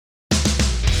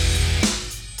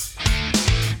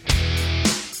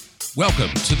Welcome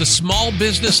to the Small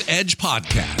Business Edge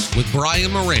podcast with Brian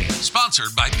Moran,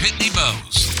 sponsored by Pitney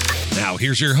Bowes. Now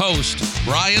here's your host,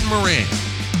 Brian Moran.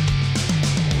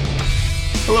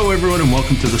 Hello, everyone, and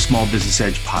welcome to the Small Business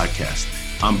Edge podcast.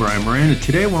 I'm Brian Moran, and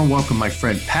today I want to welcome my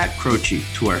friend Pat Croce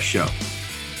to our show.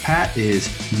 Pat is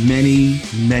many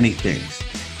things.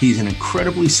 He's an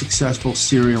incredibly successful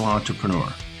serial entrepreneur,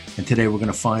 and today we're going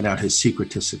to find out his secret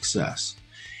to success.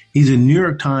 He's a New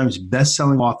York Times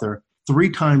best-selling author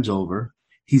 3 times over.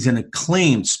 He's an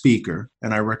acclaimed speaker,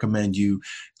 and I recommend you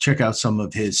check out some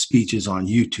of his speeches on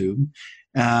YouTube.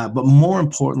 But more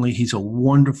importantly, he's a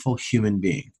wonderful human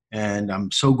being, and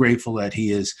I'm so grateful that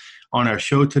he is on our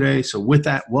show today. So with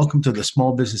that, welcome to the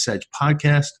Small Business Edge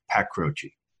podcast, Pat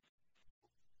Croce.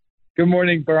 Good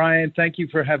morning, Brian. Thank you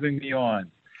for having me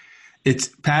on.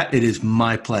 Pat, it is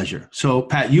my pleasure. So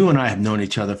Pat, you and I have known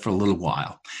each other for a little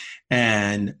while,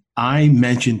 and I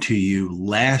mentioned to you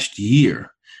last year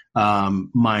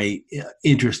my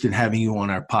interest in having you on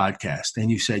our podcast. And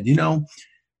you said,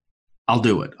 I'll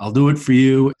do it. I'll do it for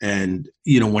you. And,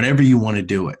 whenever you want to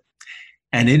do it.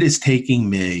 And it is taking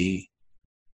me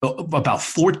about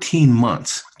 14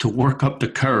 months to work up the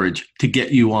courage to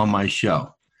get you on my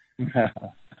show. And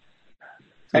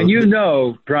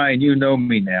Brian, you know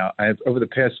me now. Over the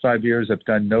past 5 years, I've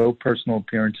done no personal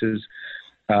appearances.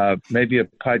 Maybe a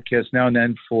podcast now and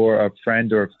then for a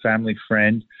friend or a family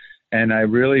friend. And I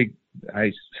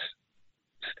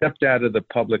stepped out of the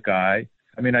public eye.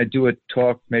 I mean, I do a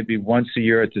talk maybe once a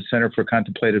year at the Center for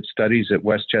Contemplative Studies at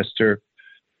Westchester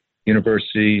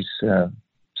University's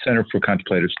Center for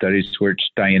Contemplative Studies, which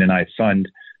Diane and I fund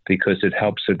because it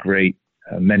helps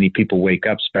many people wake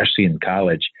up, especially in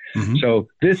college. Mm-hmm. So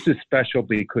this is special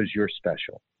because you're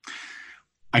special.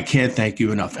 I can't thank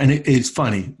you enough. And it's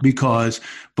funny because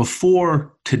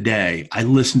before today, I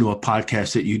listened to a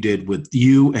podcast that you did with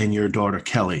you and your daughter,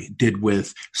 Kelly, did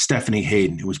with Stephanie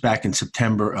Hayden. It was back in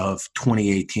September of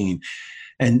 2018.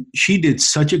 And she did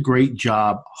such a great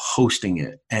job hosting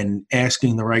it and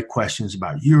asking the right questions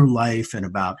about your life and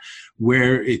about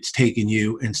where it's taken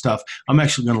you and stuff. I'm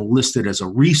actually going to list it as a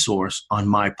resource on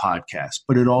my podcast,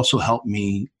 but it also helped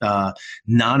me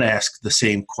not ask the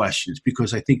same questions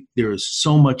because I think there is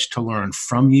so much to learn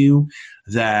from you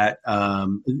that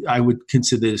I would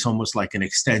consider this almost like an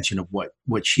extension of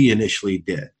what she initially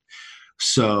did.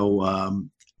 So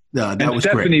that was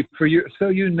Stephanie,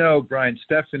 great. Brian,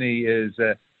 Stephanie is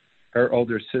her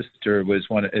older sister is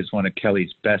one of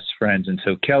Kelly's best friends, and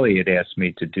so Kelly had asked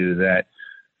me to do that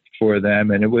for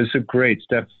them, and it was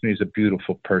Stephanie's a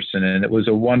beautiful person, and it was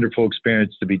a wonderful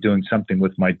experience to be doing something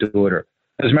with my daughter.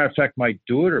 As a matter of fact, my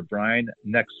daughter, Brian,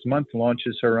 next month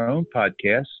launches her own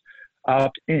podcast,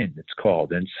 Opt-In, it's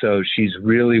called, and so she's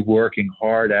really working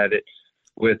hard at it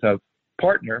with a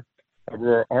partner,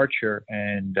 Aurora Archer,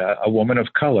 and a woman of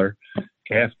color,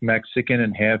 half Mexican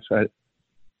and half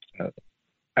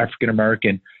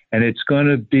African-American. And it's going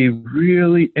to be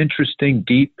really interesting,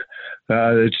 deep.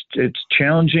 It's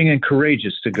challenging and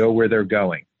courageous to go where they're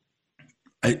going.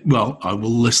 I will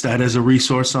list that as a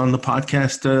resource on the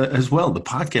podcast as well, the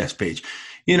podcast page.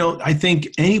 I think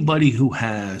anybody who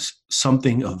has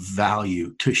something of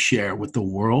value to share with the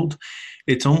world,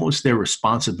 it's almost their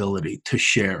responsibility to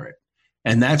share it.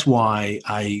 And that's why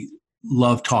I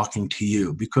love talking to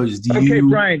you because Okay,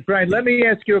 Brian, let me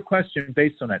ask you a question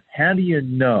based on that. How do you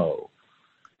know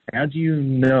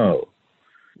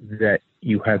that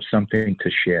you have something to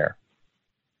share?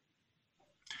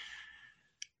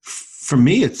 For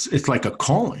me, it's like a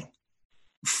calling.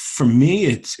 For me,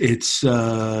 it's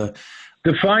define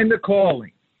the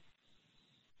calling.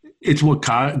 It's what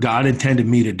God intended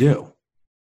me to do.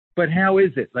 But how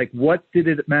is it? Like, what did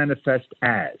it manifest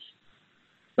as?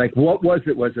 Like, what was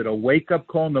it? Was it a wake-up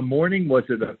call in the morning? Was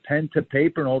it a pen to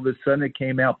paper and all of a sudden it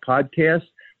came out podcast?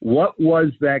 What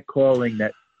was that calling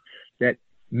that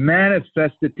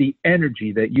manifested the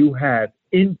energy that you have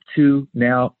into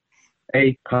now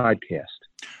a podcast?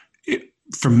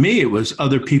 For me, it was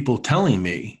other people telling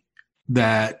me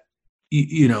that, hey,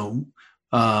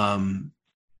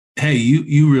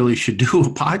 you really should do a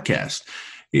podcast.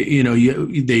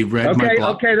 They read my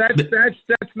blog. Okay,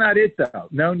 that's not it though.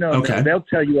 No. They'll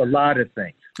tell you a lot of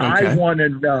things. Okay. I want to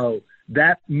know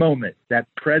that moment,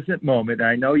 that present moment.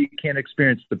 I know you can't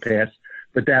experience the past,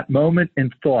 but that moment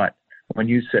in thought when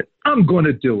you said, "I'm going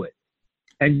to do it,"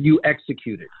 and you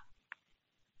executed.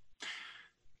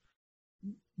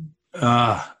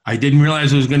 I didn't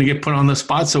realize I was going to get put on the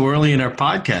spot so early in our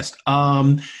podcast.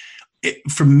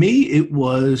 For me, it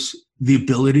was the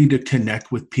ability to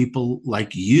connect with people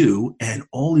like you and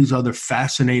all these other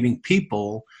fascinating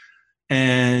people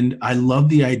And I love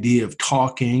the idea of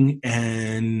talking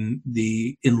and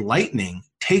the enlightening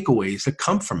takeaways that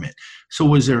come from it. So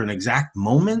was there an exact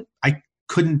moment? I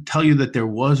couldn't tell you that there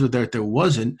was or that there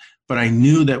wasn't, but I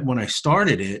knew that when I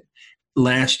started it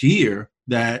last year,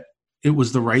 that it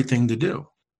was the right thing to do.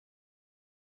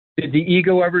 Did the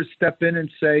ego ever step in and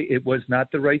say it was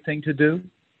not the right thing to do?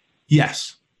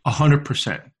 Yes,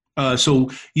 100%.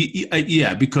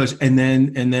 Yeah, because and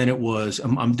then it was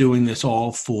I'm doing this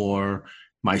all for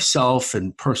myself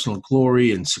and personal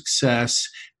glory and success,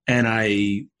 and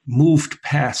I moved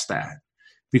past that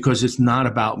because it's not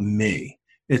about me.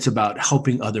 It's about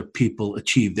helping other people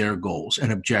achieve their goals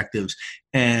and objectives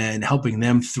and helping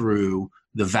them through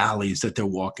the valleys that they're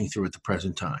walking through at the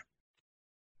present time.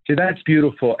 See, that's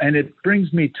beautiful. And it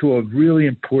brings me to a really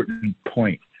important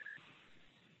point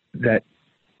that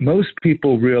most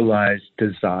people realize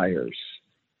desires.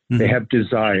 Mm-hmm. They have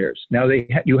desires. Now,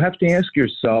 you have to ask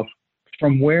yourself,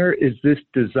 from where is this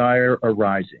desire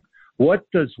arising? What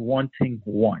does wanting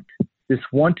want? This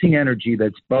wanting energy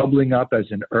that's bubbling up as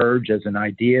an urge, as an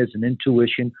idea, as an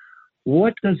intuition,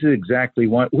 what does it exactly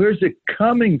want? Where's it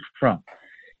coming from?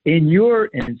 In your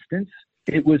instance,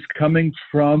 it was coming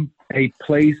from a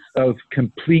place of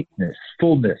completeness,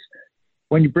 fullness.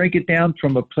 When you break it down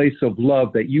from a place of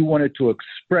love that you wanted to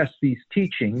express these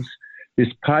teachings, this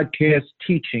podcast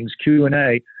teachings,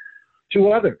 Q&A,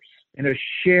 to others in a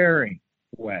sharing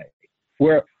way,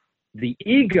 where the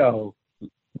ego,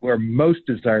 where most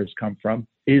desires come from,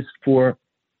 is from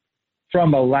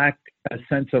a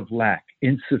sense of lack,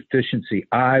 insufficiency.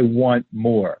 I want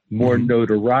more mm-hmm.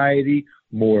 notoriety,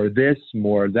 more this,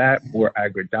 more that, more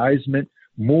aggrandizement,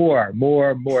 more,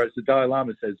 as the Dalai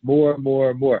Lama says, more.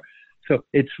 So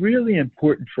it's really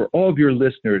important for all of your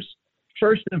listeners,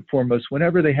 first and foremost,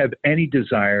 whenever they have any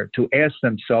desire, to ask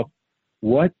themselves,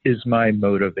 what is my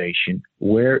motivation?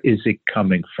 Where is it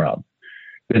coming from?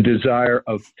 The desire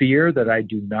of fear that I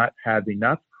do not have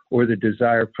enough, or the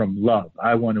desire from love?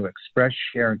 I want to express,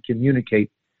 share, and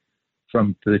communicate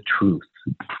from the truth.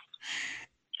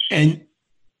 And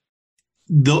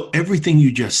everything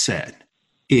you just said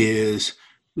is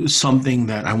something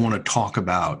that I want to talk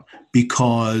about,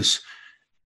 because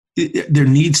there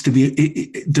needs to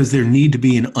be, does there need to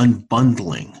be an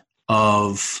unbundling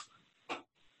of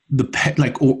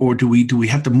the or do we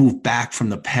have to move back from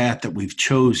the path that we've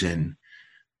chosen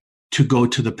to go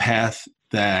to the path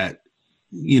that,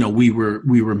 we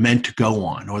were meant to go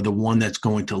on, or the one that's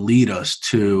going to lead us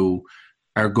to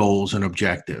our goals and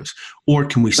objectives? Or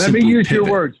can we simply Let me use pivot?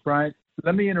 your words, Brian.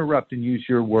 Let me interrupt and use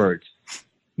your words.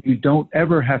 You don't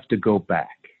ever have to go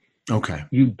back. Okay.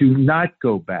 You do not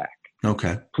go back.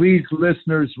 Okay. Please,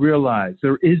 listeners, realize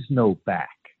there is no back.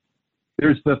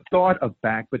 There's the thought of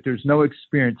back, but there's no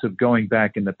experience of going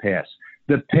back in the past.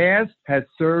 The past has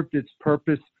served its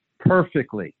purpose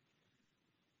perfectly.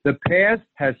 The past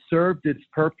has served its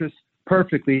purpose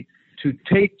perfectly to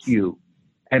take you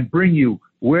and bring you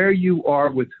where you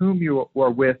are, with whom you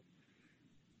are with,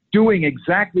 doing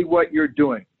exactly what you're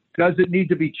doing. Does it need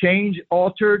to be changed,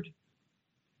 altered,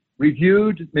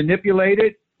 reviewed,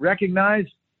 manipulated,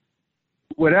 recognized,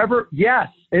 whatever? Yes,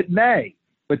 it may.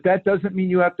 But that doesn't mean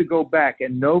you have to go back.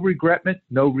 And no regretment,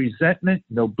 no resentment,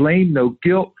 no blame, no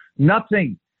guilt,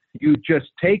 nothing. You just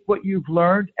take what you've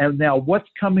learned, and now what's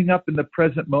coming up in the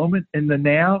present moment, in the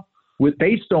now,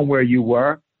 based on where you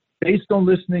were, based on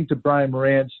listening to Brian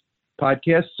Moran's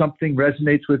podcast, something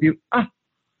resonates with you.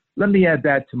 Let me add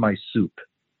that to my soup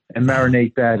and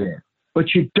marinate that in.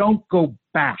 But you don't go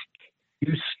back.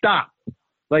 You stop,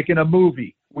 like in a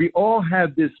movie. We all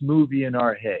have this movie in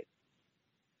our head.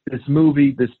 This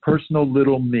movie, this personal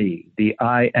little me, the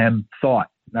I am thought,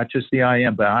 not just the I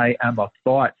am, but I am a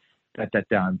thought.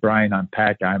 I'm Brian, I'm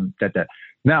Pat, I'm that.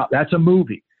 Now, that's a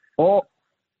movie. All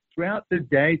throughout the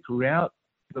day, throughout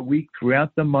the week,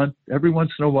 throughout the month, every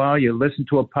once in a while, you listen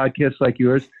to a podcast like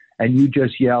yours and you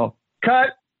just yell, cut.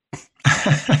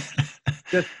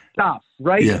 Just stop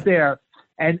right there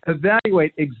and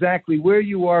evaluate exactly where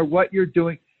you are, what you're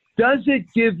doing. Does it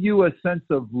give you a sense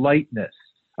of lightness,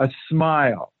 a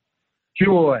smile,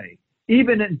 joy,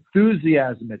 even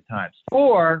enthusiasm at times?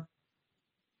 Or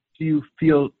do you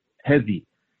feel heavy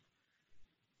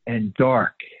and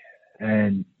dark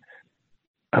and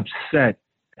upset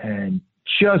and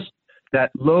just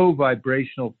that low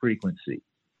vibrational frequency?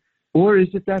 Or is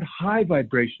it that high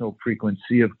vibrational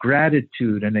frequency of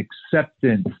gratitude and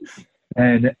acceptance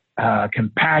and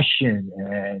compassion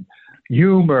and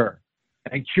humor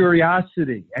and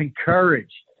curiosity and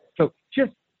courage? So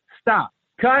just stop,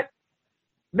 cut,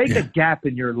 make a gap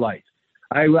in your life.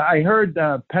 I heard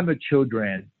Pema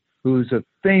Chodron, who's a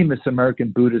famous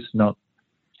American Buddhist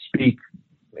speak.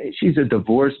 She's a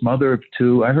divorced mother of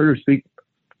two. I heard her speak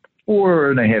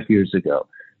 4.5 years ago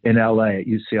in LA at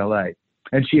UCLA.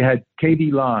 And she had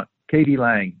Katie Lang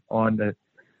on the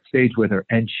stage with her.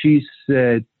 And she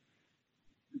said,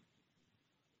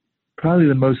 probably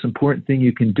the most important thing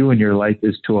you can do in your life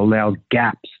is to allow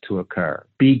gaps to occur.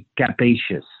 Be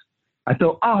gapacious. I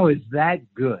thought, oh, is that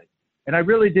good? And I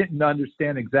really didn't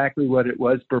understand exactly what it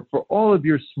was. But for all of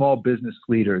your small business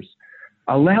leaders,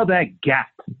 allow that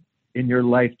gap in your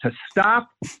life to stop,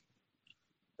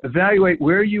 evaluate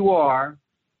where you are,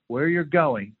 where you're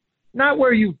going, not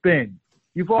where you've been.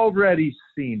 You've already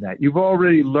seen that. You've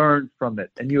already learned from it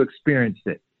and you experienced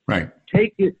it. Right.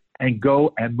 Take it and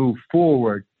go and move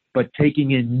forward, but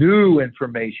taking in new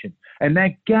information. And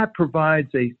that gap provides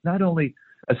not only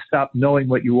a stop knowing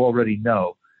what you already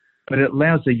know, but it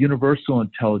allows a universal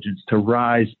intelligence to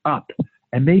rise up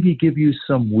and maybe give you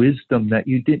some wisdom that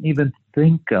you didn't even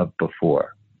think of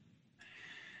before.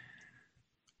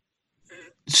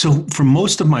 So for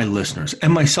most of my listeners,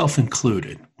 and myself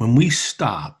included, when we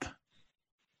stop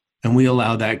and we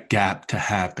allow that gap to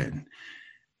happen,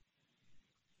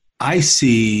 I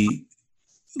see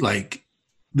like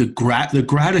the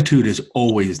gratitude is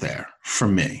always there for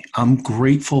me. I'm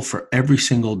grateful for every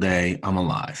single day I'm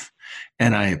alive.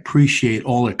 And I appreciate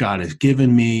all that God has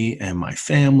given me and my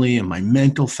family and my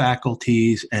mental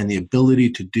faculties and the ability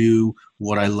to do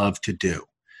what I love to do.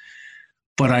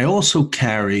 But I also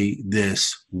carry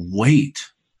this weight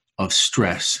of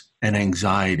stress and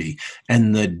anxiety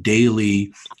and the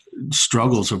daily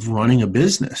struggles of running a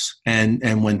business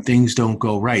and when things don't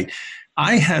go right.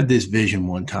 I had this vision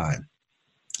one time,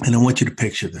 and I want you to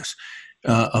picture this,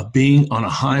 of being on a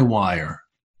high wire,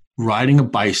 riding a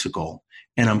bicycle,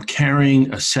 and I'm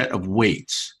carrying a set of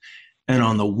weights. And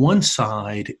on the one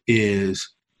side is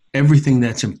everything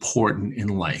that's important in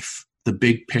life, the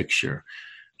big picture,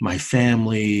 my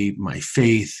family, my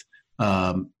faith,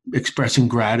 expressing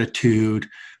gratitude,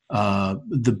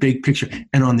 the big picture.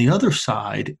 And on the other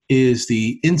side is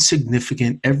the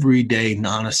insignificant, everyday,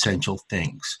 non-essential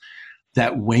things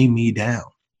that weigh me down.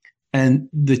 And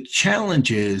the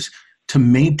challenge is to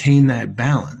maintain that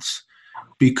balance,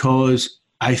 because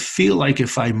I feel like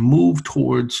if I move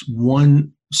towards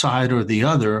one side or the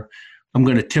other, I'm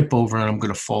going to tip over and I'm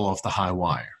going to fall off the high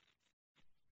wire.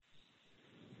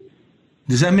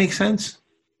 Does that make sense?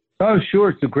 Oh, sure.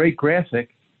 It's a great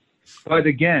graphic. But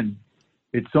again,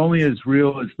 it's only as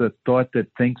real as the thought that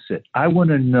thinks it. I want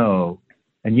to know,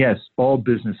 and yes, all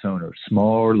business owners,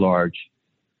 small or large,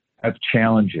 have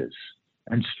challenges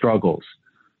and struggles.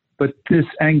 But this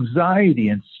anxiety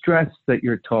and stress that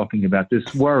you're talking about,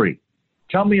 this worry,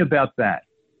 tell me about that.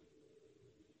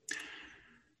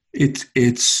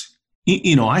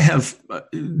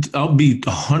 I'll be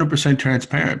 100%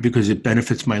 transparent because it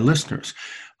benefits my listeners.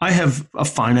 I have a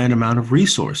finite amount of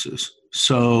resources.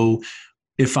 So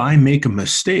if I make a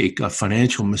mistake, a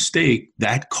financial mistake,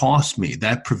 that costs me.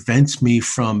 That prevents me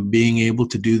from being able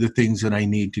to do the things that I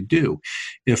need to do.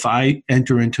 If I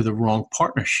enter into the wrong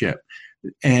partnership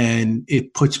and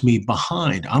it puts me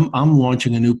behind, I'm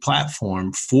launching a new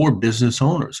platform for business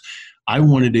owners. I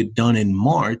wanted it done in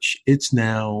March. It's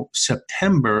now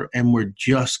September, and we're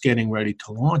just getting ready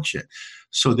to launch it.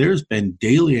 So there's been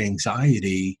daily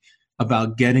anxiety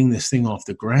about getting this thing off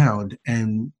the ground,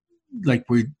 and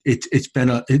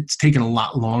it's taken a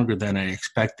lot longer than I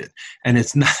expected, and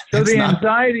it's not. So the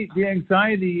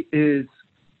anxiety is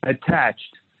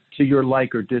attached to your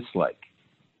like or dislike.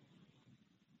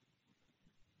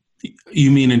 You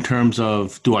mean in terms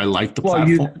of, do I like the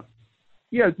platform?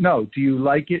 No. Do you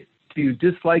like it? Do you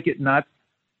dislike it not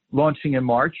launching in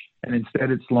March and instead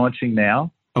it's launching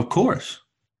now? Of course.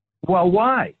 Well,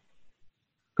 why?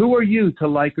 Who are you to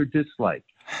like or dislike?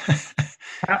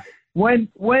 When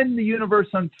the universe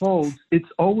unfolds, it's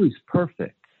always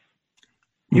perfect.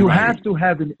 You have to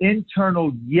have an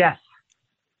internal yes.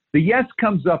 The yes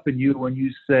comes up in you when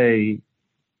you say,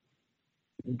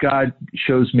 God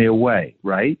shows me a way,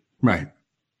 right? Right.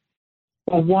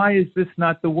 Well, why is this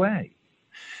not the way?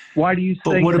 Why do you say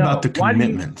no? But what about the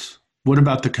commitments? What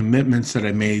about the commitments that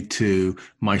I made to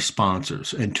my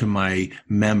sponsors and to my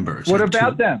members? What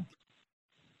about them?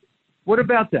 What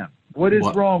about them? What is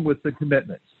wrong with the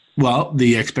commitments? Well,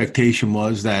 the expectation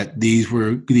was that these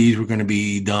were going to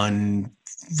be done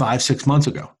 5-6 months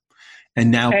ago. And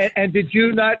now, and did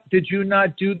you not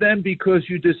do them because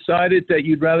you decided that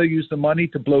you'd rather use the money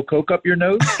to blow coke up your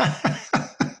nose?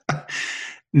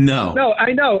 No,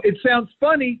 I know it sounds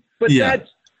funny, but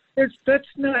that's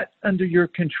not under your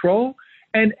control.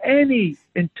 And any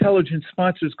intelligent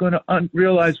sponsor is going to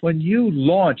realize when you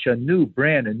launch a new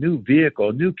brand, a new vehicle,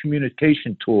 a new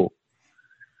communication tool,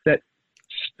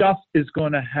 stuff is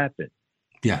going to happen.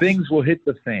 Yes. Things will hit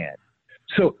the fan.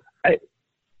 So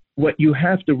what you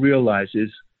have to realize is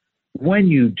when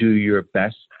you do your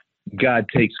best, God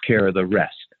takes care of the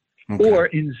rest. Okay. Or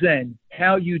in Zen,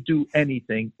 how you do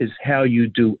anything is how you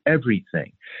do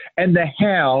everything. And the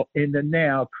how in the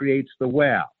now creates the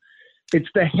wow. It's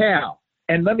the how.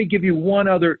 And let me give you one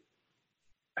other.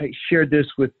 I shared this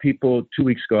with people 2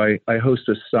 weeks ago. I host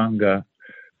a Sangha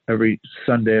every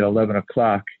Sunday at 11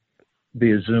 o'clock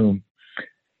via Zoom.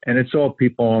 And it's all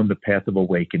people on the path of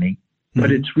awakening. Mm-hmm.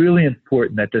 But it's really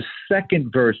important that the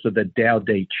second verse of the Tao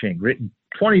Te Ching, written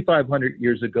 2,500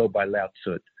 years ago by Lao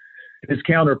Tzu, his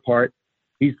counterpart,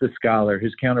 he's the scholar,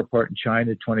 his counterpart in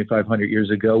China 2,500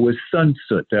 years ago was Sun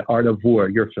Tzu, the art of war.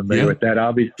 You're familiar with that,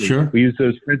 obviously. Sure. We use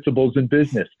those principles in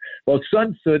business. Well,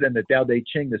 Sun Tzu and the Tao Te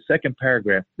Ching, the second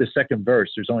paragraph, the second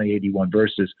verse, there's only 81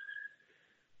 verses,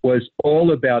 was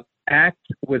all about act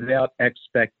without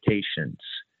expectations.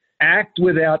 Act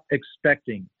without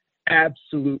expecting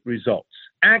absolute results.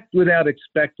 Act without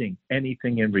expecting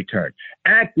anything in return.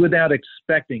 Act without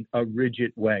expecting a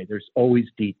rigid way. There's always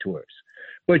detours.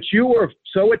 But you are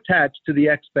so attached to the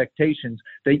expectations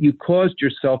that you caused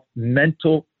yourself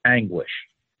mental anguish.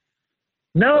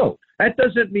 No, that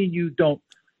doesn't mean you don't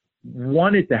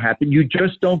want it to happen. You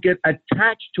just don't get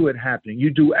attached to it happening.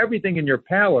 You do everything in your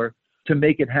power to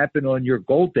make it happen on your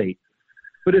goal date.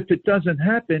 But if it doesn't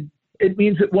happen, it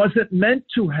means it wasn't meant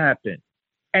to happen.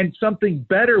 And something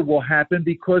better will happen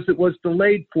because it was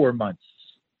delayed 4 months.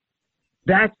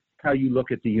 That's how you look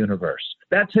at the universe.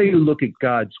 That's how you look at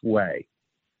God's way.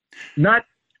 Not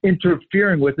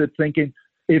interfering with it, thinking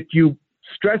if you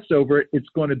stress over it, it's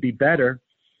going to be better.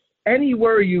 Any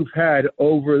worry you've had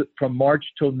over from March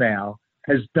till now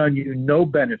has done you no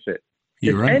benefit.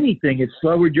 You're right. Anything,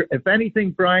 if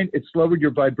anything, Brian, it lowered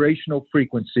your vibrational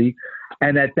frequency.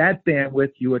 And at that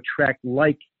bandwidth, you attract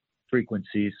like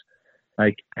frequencies,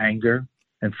 like anger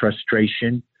and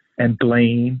frustration and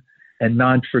blame and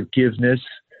non-forgiveness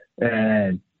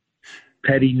and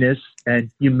pettiness.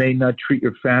 And you may not treat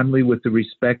your family with the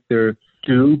respect they're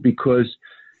due because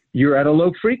you're at a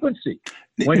low frequency.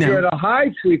 When you're at a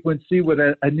high frequency with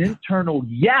an internal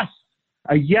yes,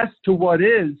 a yes to what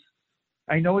is,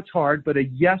 I know it's hard, but a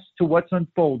yes to what's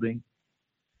unfolding,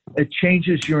 it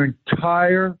changes your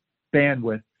entire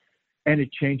bandwidth and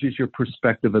it changes your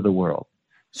perspective of the world.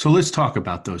 So let's talk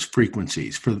about those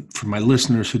frequencies for my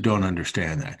listeners who don't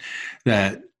understand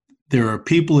that there are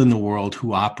people in the world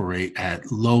who operate at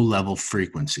low-level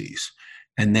frequencies,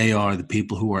 and they are the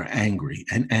people who are angry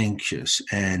and anxious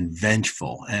and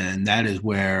vengeful, and that is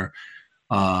where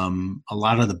a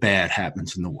lot of the bad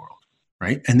happens in the world,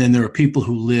 right? And then there are people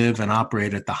who live and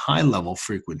operate at the high-level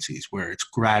frequencies where it's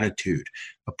gratitude,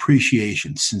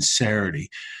 appreciation, sincerity,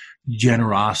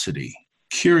 generosity,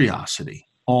 curiosity,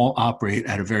 all operate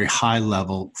at a very high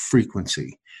level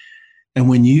frequency. And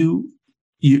when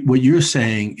what you're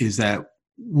saying is that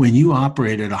when you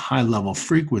operate at a high level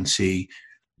frequency,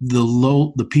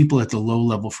 the people at the low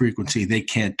level frequency, they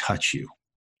can't touch you.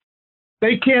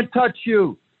 They can't touch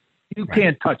you. You Right.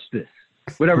 can't touch this.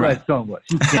 Whatever that song was.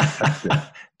 You can't touch this.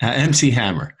 MC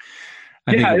Hammer.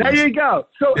 Yeah, there you go.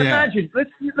 So Yeah. imagine,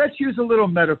 let's use a little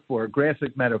metaphor, a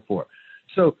graphic metaphor.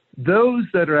 So those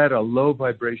that are at a low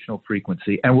vibrational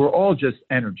frequency, and we're all just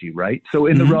energy, right? So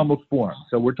in the realm of form.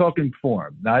 So we're talking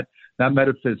form, not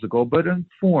metaphysical, but in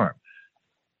form.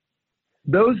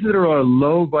 Those that are at a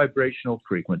low vibrational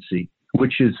frequency,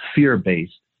 which is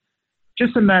fear-based,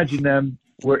 just imagine them,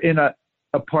 we're in an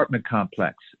apartment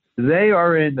complex. They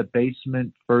are in the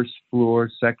basement, first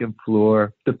floor, second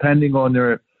floor, depending on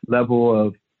their level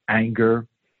of anger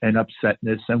and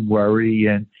upsetness and worry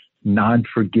and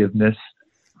non-forgiveness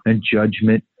and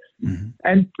judgment. Mm-hmm.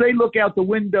 And they look out the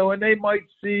window and they might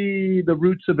see the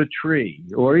roots of a tree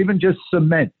or even just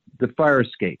cement, the fire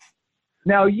escape.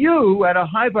 Now you, at a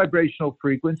high vibrational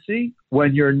frequency,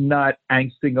 when you're not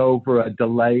angsting over a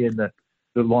delay in the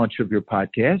launch of your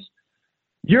podcast,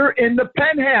 you're in the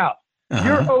penthouse. Uh-huh.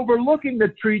 You're overlooking the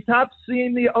treetops,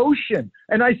 seeing the ocean.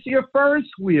 And I see a Ferris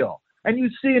wheel. And you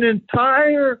see an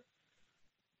entire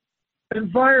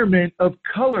environment of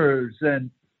colors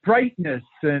and brightness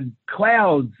and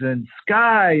clouds and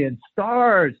sky and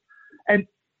stars. And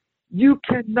you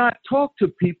cannot talk to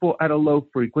people at a low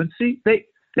frequency.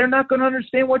 They're not going to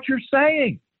understand what you're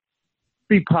saying.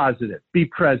 Be positive. Be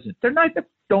present.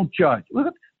 Don't judge.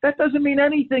 Look, that doesn't mean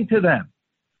anything to them.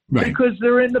 Right. Because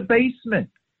they're in the basement.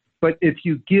 But if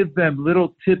you give them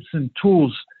little tips and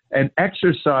tools and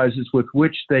exercises with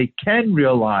which they can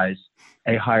realize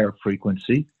a higher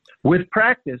frequency, with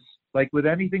practice, like with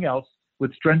anything else,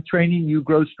 with strength training, you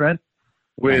grow strength.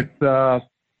 With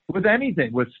with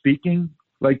anything, with speaking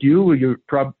like you're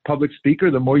a public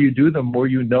speaker. The more you do, the more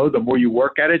you know, the more you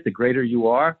work at it, the greater you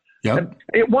are. Yep.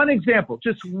 One example,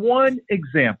 just one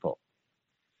example.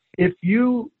 If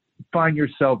you find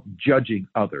yourself judging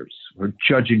others or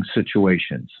judging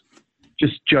situations,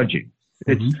 just judging,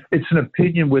 it's an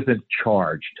opinion with a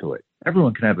charge to it.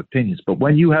 Everyone can have opinions, but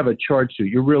when you have a charge to it,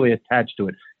 you're really attached to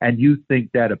it, and you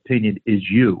think that opinion is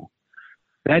you.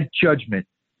 That judgment,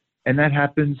 and that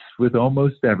happens with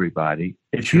almost everybody.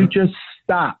 If you just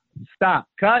stop,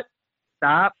 cut,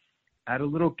 stop, add a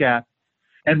little gap,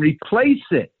 and replace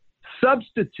it,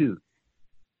 substitute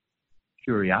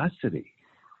curiosity.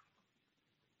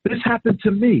 This happened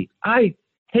to me. I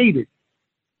hated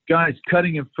guys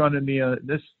cutting in front of me.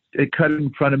 Cut in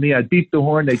front of me. I beat the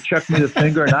horn. They chucked me the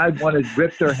finger, and I want to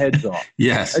rip their heads off.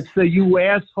 Yes. I'd say, "You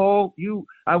asshole!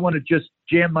 I want to just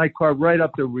jam my car right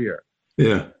up the rear."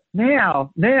 Yeah. Now,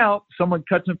 someone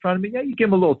cuts in front of me. Yeah, you give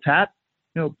them a little tap.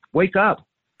 Wake up.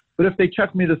 But if they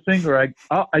chuck me the finger,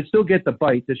 I still get the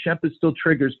bite. The Shempa still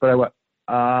triggers, but I went,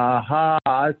 aha,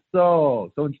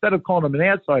 so. So instead of calling them an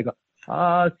asshole, I go,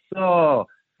 so.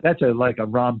 That's like a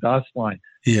Ram Dass line.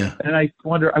 Yeah. And I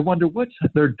wonder what's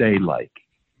their day like?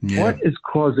 Yeah. What is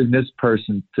causing this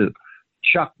person to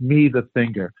chuck me the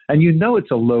finger? And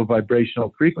it's a low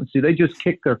vibrational frequency. They just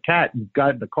kicked their cat and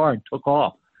got in the car and took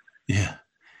off. Yeah.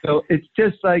 So it's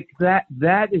just like that.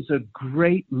 That is a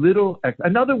great little.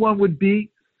 Another one would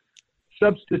be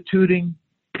substituting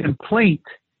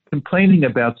complaining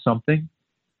about something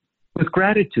with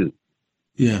gratitude.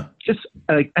 Yeah. Just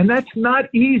and that's not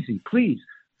easy. Please,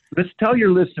 let's tell your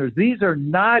listeners, these are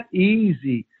not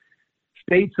easy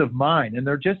states of mind, and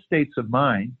they're just states of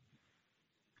mind.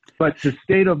 But the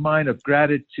state of mind of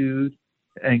gratitude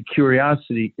and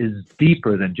curiosity is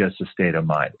deeper than just a state of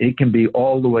mind. It can be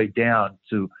all the way down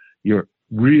to your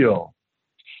real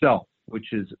self,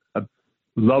 which is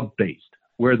love-based,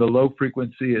 where the low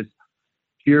frequency is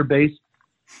fear-based.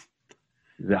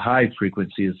 The high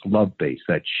frequency is love-based,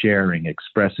 that sharing,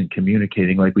 expressing,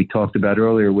 communicating, like we talked about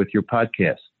earlier with your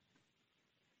podcast.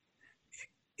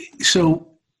 So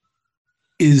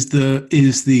is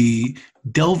the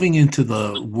delving into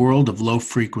the world of low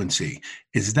frequency,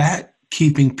 is that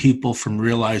keeping people from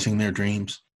realizing their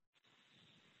dreams?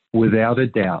 Without a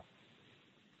doubt.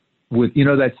 With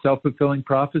that self-fulfilling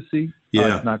prophecy,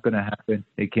 it's not going to happen.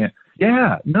 It can't.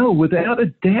 Yeah, no, without a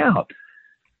doubt.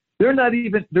 They're not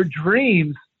even, their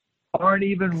dreams aren't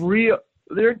even real.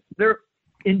 Their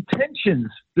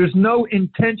intentions, there's no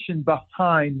intention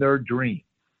behind their dream.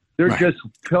 They're just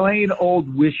plain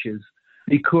old wishes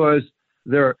because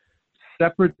their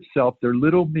separate self, their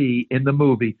little me in the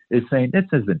movie is saying, this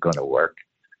isn't going to work.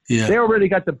 Yeah. They already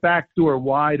got the back door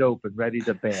wide open, ready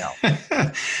to bail.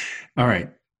 All right.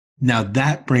 Now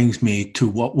that brings me to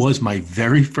what was my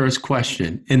very first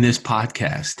question in this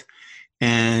podcast.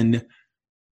 And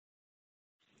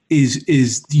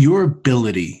is your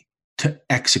ability to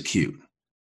execute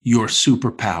your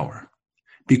superpower?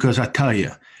 Because I tell you,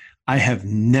 I have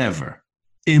never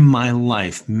in my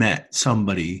life met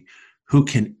somebody who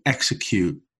can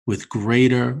execute with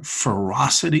greater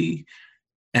ferocity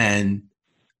and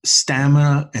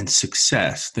stamina and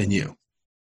success than you.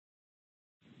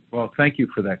 Well, thank you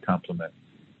for that compliment.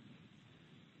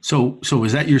 So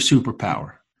is that your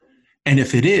superpower? And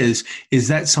if it is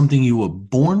that something you were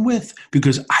born with?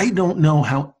 Because I don't know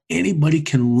how anybody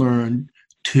can learn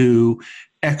to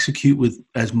execute with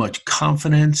as much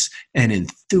confidence and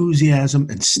enthusiasm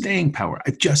and staying power.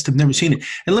 I just have never seen it.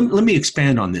 And let me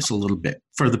expand on this a little bit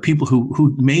for the people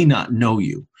who may not know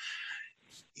you.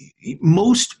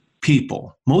 Most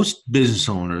people, most business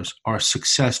owners are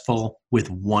successful with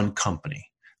one company,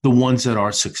 the ones that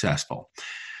are successful.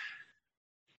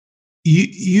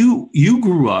 You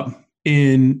grew up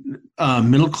in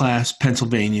middle-class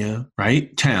Pennsylvania,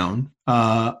 right? Town.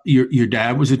 Your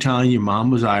dad was Italian, your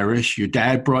mom was Irish. Your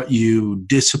dad brought you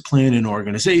discipline and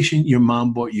organization. Your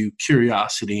mom brought you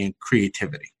curiosity and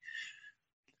creativity.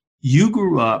 You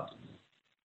grew up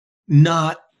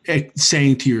not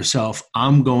saying to yourself,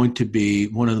 I'm going to be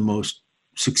one of the most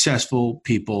successful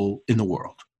people in the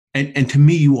world. And to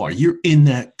me, you are. You're in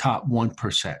that top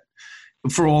 1%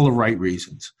 for all the right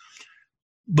reasons.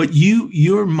 But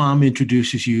your mom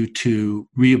introduces you to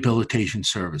rehabilitation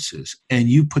services, and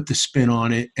you put the spin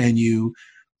on it, and you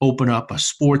open up a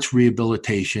sports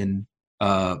rehabilitation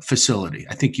facility.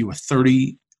 I think you were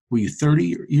 30. Were you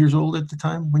 30 years old at the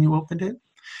time when you opened it?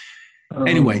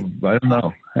 Anyway, I don't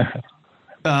know.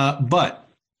 But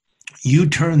you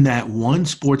turned that one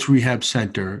sports rehab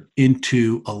center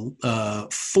into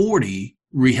 40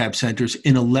 rehab centers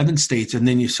in 11 states, and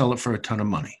then you sell it for a ton of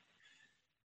money.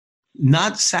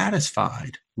 not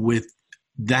satisfied with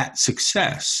that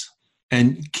success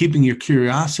and keeping your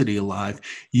curiosity alive,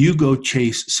 you go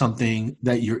chase something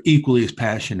that you're equally as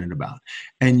passionate about.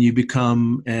 And you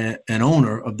become an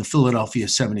owner of the Philadelphia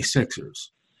 76ers.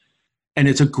 And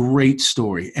it's a great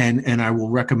story. And I will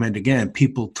recommend, again,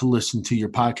 people to listen to your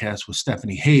podcast with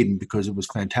Stephanie Hayden because it was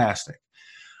fantastic.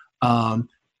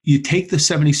 You take the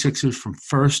 76ers from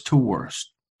first to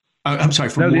worst. I'm sorry,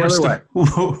 from worst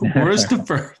to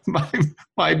first.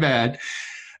 My bad.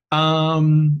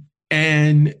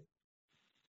 And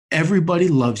everybody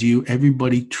loves you.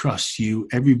 Everybody trusts you.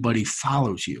 Everybody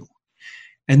follows you.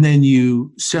 And then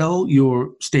you sell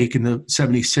your stake in the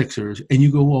 76ers and you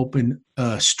go open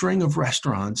a string of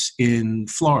restaurants in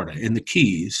Florida, in the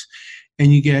Keys,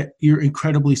 and you're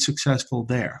incredibly successful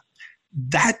there.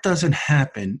 That doesn't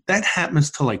happen. That happens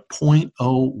to like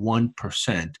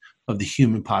 0.01% of the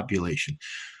human population.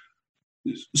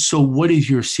 So what is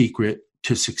your secret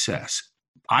to success?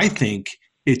 I think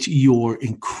it's your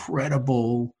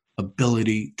incredible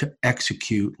ability to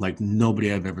execute like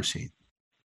nobody I've ever seen.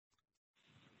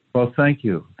 Well, thank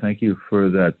you. Thank you for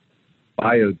that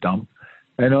bio dump.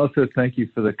 And also thank you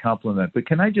for the compliment. But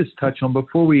can I just touch on,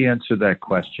 before we answer that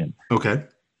question? Okay.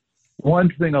 One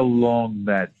thing along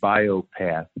that bio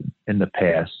path in the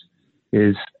past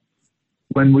is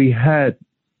when we had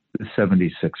the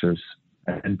 76ers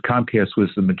and Comcast was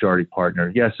the majority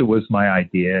partner. Yes, it was my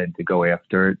idea and to go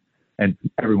after it. And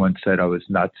everyone said I was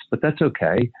nuts, but that's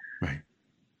okay. Right.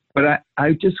 But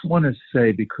I just want to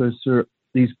say, because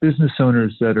these business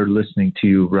owners that are listening to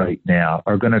you right now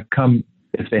are going to come,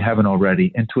 if they haven't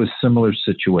already, into a similar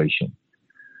situation.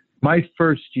 My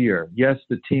first year, yes,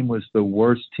 the team was the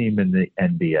worst team in the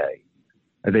NBA.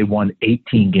 They won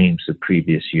 18 games the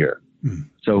previous year.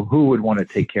 So who would want to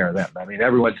take care of them? I mean,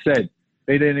 everyone said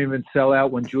they didn't even sell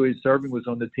out when Julius Erving was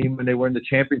on the team when they were in the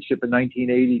championship in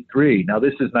 1983. Now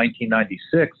this is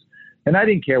 1996, and I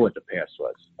didn't care what the past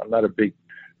was.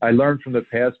 I learned from the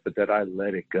past, but that I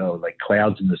let it go, like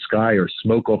clouds in the sky or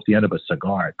smoke off the end of a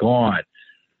cigar. Gone.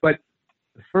 But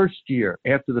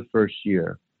after the first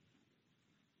year,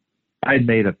 I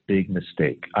made a big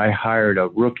mistake. I hired a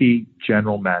rookie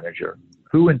general manager,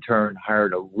 who in turn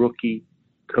hired a rookie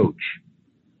coach.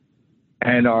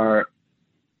 And our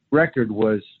record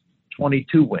was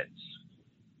 22 wins.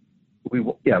 We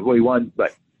won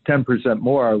like 10%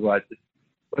 more, but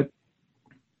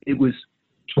it was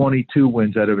 22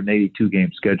 wins out of an 82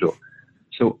 game schedule.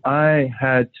 So I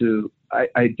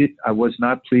was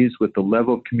not pleased with the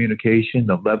level of communication,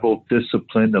 the level of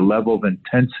discipline, the level of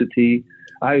intensity.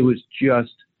 I was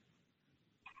just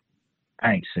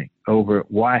angsting over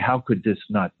how could this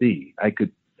not be? I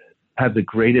could have the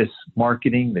greatest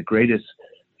marketing, the greatest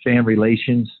fan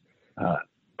relations,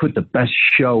 put the best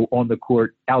show on the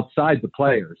court outside the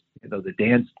players, the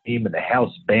dance team and the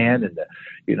house band and the,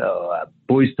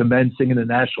 Boys to Men singing the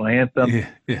national anthem.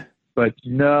 Yeah. But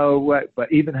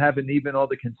but even having all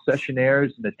the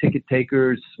concessionaires and the ticket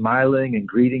takers smiling and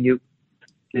greeting you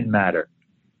didn't matter.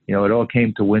 It all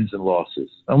came to wins and losses,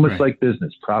 almost like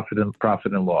business, profit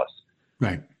and loss.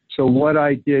 Right. So what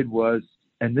I did was,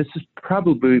 and this is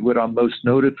probably what I'm most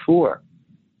noted for,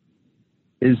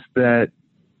 is that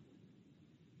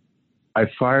I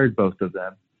fired both of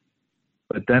them,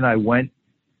 but then I went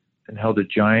and held a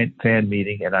giant fan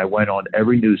meeting, and I went on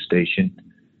every news station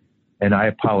and I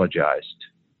apologized.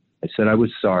 I said I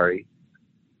was sorry.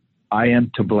 I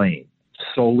am to blame,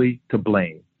 solely to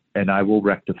blame, and I will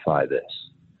rectify this.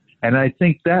 And I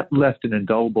think that left an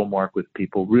indelible mark with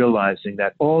people, realizing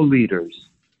that all leaders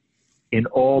in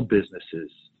all businesses,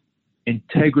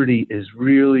 integrity is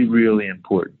really, really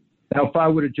important. Now, if I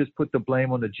would have just put the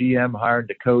blame on the GM, hired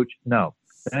the coach, no,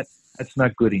 that's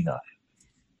not good enough.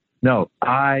 No,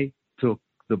 I took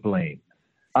the blame.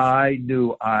 I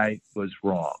knew I was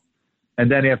wrong.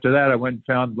 And then after that, I went and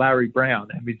found Larry Brown.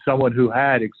 I mean, someone who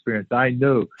had experience. I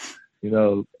knew,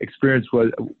 experience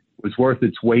was worth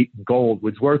its weight in gold,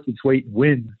 was worth its weight in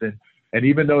wins. And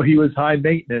even though he was high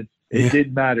maintenance, it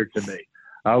didn't matter to me.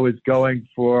 I was going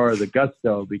for the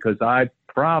gusto because I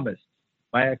promised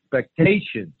my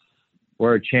expectations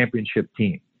were a championship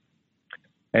team.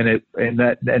 And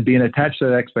being attached to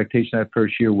that expectation that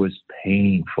first year was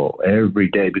painful every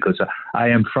day because I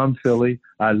am from Philly.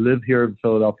 I live here in the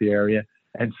Philadelphia area.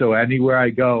 And so anywhere I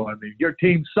go, I mean, your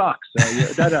team sucks.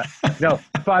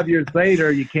 5 years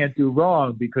later, you can't do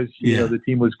wrong because, the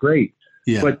team was great.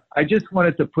 Yeah. But I just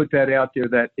wanted to put that out there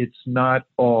that it's not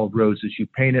all roses. You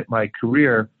painted my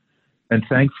career, and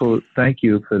thank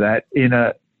you for that.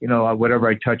 Whatever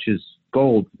I touch is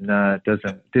gold. Nah,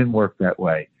 didn't work that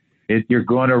way. You're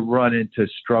going to run into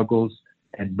struggles.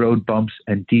 and road bumps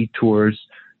and detours.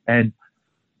 And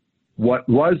what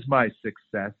was my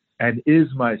success and is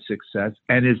my success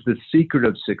and is the secret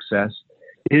of success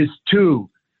is to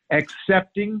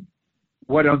accepting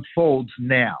what unfolds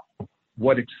now,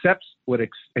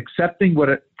 accepting what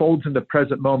unfolds in the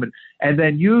present moment, and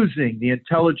then using the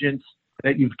intelligence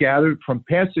that you've gathered from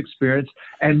past experience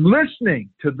and listening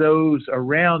to those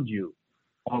around you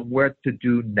on what to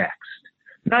do next.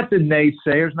 Not the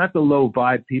naysayers, not the low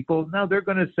vibe people. No, they're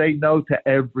going to say no to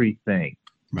everything.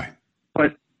 Right.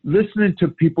 But listening to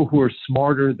people who are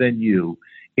smarter than you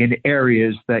in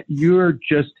areas that you're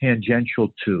just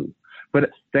tangential to. But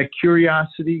that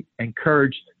curiosity and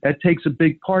courage, that takes a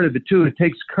big part of it too. It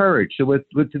takes courage. So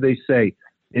what do they say?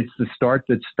 It's the start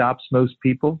that stops most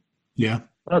people. Yeah.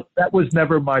 Well, that was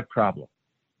never my problem.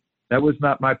 That was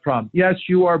not my problem. Yes,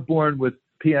 you are born with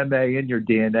PMA in your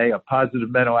DNA, a positive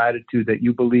mental attitude that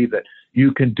you believe that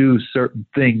you can do certain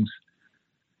things,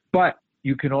 but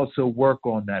you can also work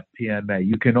on that PMA.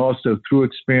 You can also, through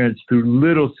experience, through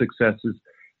little successes,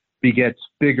 begets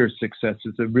bigger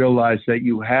successes and realize that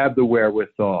you have the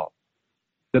wherewithal,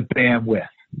 the bandwidth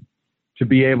to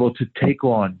be able to take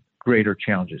on greater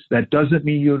challenges. That doesn't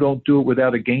mean you don't do it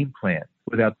without a game plan,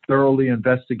 without thoroughly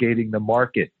investigating the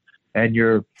market and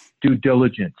your due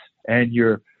diligence and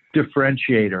your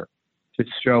differentiator to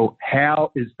show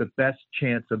how is the best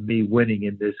chance of me winning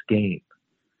in this game.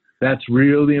 That's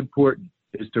really important,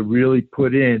 is to really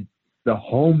put in the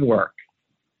homework.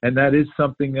 And that is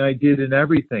something I did in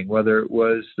everything, whether it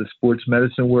was the sports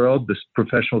medicine world, the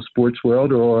professional sports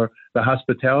world, or the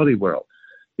hospitality world,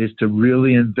 is to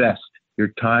really invest your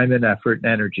time and effort and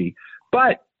energy.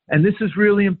 But, and this is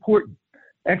really important,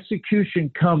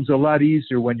 execution comes a lot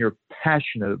easier when you're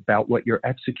passionate about what you're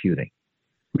executing.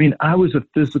 I mean, I was a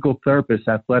physical therapist,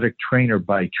 athletic trainer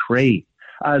by trade.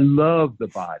 I love the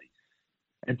body.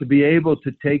 And to be able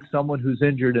to take someone who's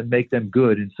injured and make them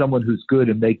good, and someone who's good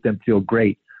and make them feel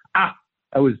great,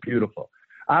 that was beautiful.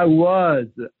 I was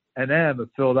and am a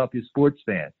Philadelphia sports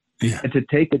fan. Yeah. And to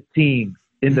take a team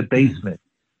in the basement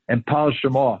and polish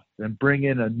them off and bring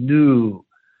in a new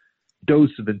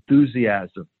dose of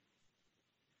enthusiasm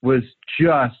was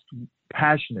just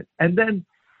passionate. And then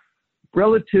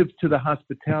relative to the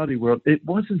hospitality world, it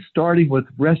wasn't starting with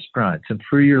restaurants. And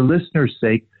for your listeners'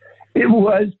 sake, it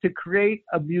was to create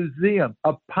a museum,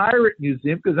 a pirate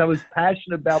museum, because I was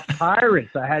passionate about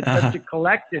pirates. I had such a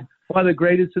collection, one of the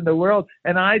greatest in the world.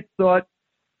 And I thought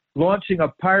launching a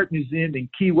pirate museum in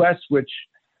Key West, which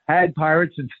had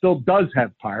pirates and still does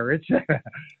have pirates,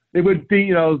 it would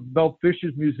be, Mel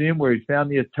Fisher's museum where he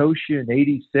found the Atocha in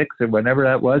 86 or whenever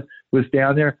that was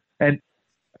down there. And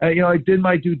I did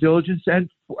my due diligence, and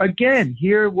again,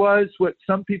 here was what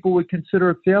some people would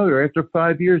consider a failure. After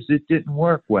 5 years, it didn't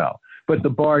work well. But the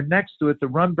bar next to it, the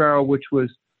Rum Barrel, which was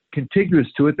contiguous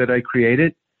to it that I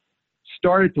created,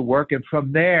 started to work. And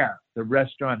from there, the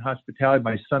restaurant hospitality,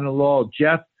 my son-in-law,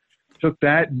 Jeff, took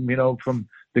that and, from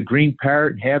the Green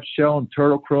Parrot and Half Shell and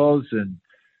Turtle Crows and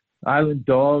Island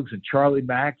Dogs and Charlie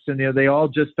Max, and they all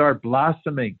just started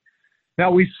blossoming. Now,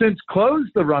 we've since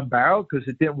closed the Rum Barrel because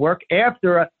it didn't work.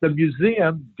 After the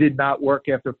museum did not work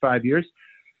after 5 years,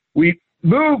 I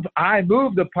moved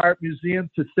the Pirate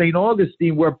Museum to St.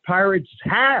 Augustine, where pirates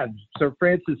have. Sir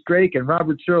Francis Drake and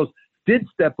Robert Searles did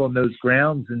step on those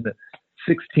grounds in the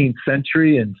 16th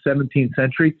century and 17th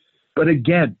century. But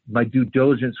again, my due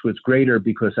diligence was greater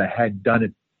because I had done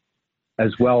it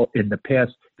as well in the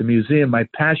past. The museum, my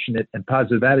passionate and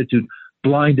positive attitude,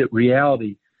 blinded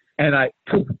reality. And I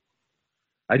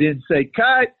didn't say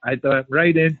cut. I thought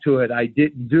right into it. I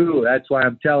didn't do. That's why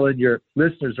I'm telling your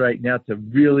listeners right now to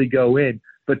really go in.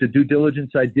 But the due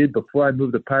diligence I did before I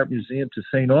moved the Pirate Museum to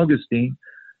St. Augustine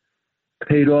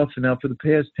paid off. And now for the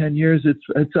past 10 years,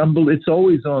 it's unbelievable. It's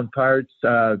always on Pirates,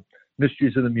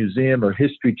 Mysteries of the Museum or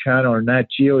History Channel or Nat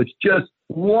Geo. It's just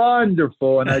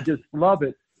wonderful, and I just love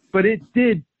it. But it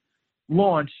did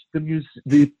launch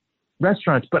the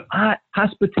restaurants. But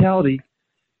hospitality,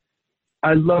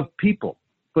 I love people.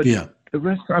 But the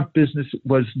restaurant business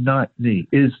was not me,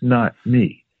 is not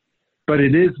me. But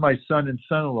it is my son and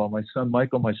son-in-law, my son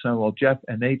Michael, my son-in-law Jeff,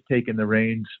 and they've taken the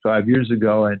reins 5 years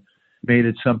ago and made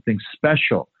it something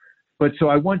special. But so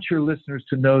I want your listeners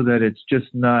to know that it's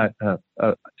just not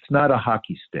it's not a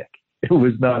hockey stick. It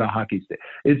was not a hockey stick.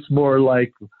 It's more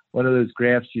like one of those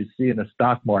graphs you see in a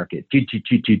stock market.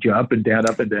 Up and down,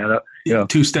 up and down, up.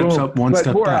 Two steps up, one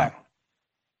step down.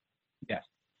 Yes.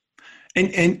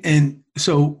 And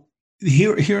so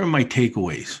here are my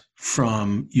takeaways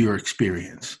from your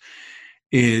experience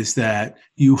is that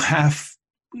you have,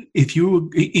 and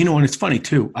it's funny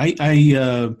too.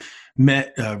 I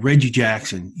met Reggie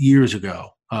Jackson years ago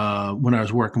when I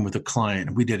was working with a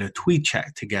client. We did a tweet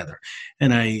chat together,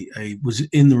 and I was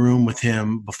in the room with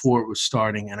him before it was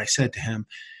starting, and I said to him,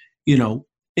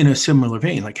 in a similar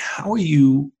vein, like, how are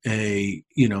you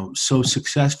so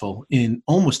successful in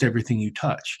almost everything you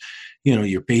touch?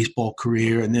 Your baseball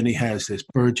career, and then he has this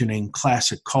burgeoning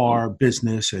classic car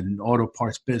business and auto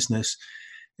parts business.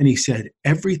 And he said,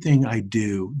 everything I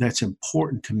do that's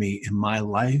important to me in my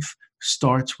life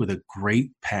starts with a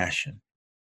great passion.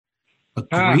 A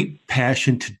great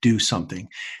passion to do something.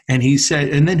 And he said,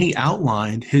 and then he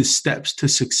outlined his steps to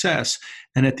success.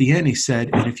 And at the end, he said,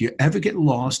 and if you ever get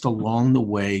lost along the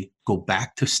way, go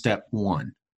back to step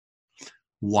one.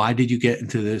 Why did you get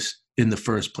into this in the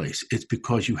first place? It's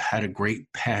because you had a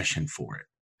great passion for it.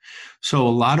 So a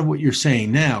lot of what you're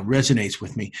saying now resonates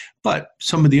with me. But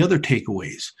some of the other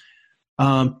takeaways,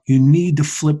 you need to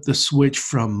flip the switch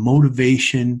from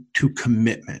motivation to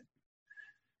commitment.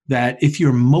 That if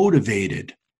you're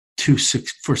motivated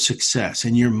for success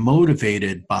and you're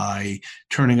motivated by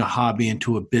turning a hobby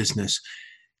into a business,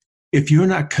 if you're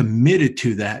not committed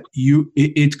to that,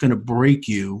 it's going to break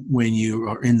you when you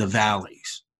are in the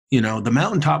valleys. The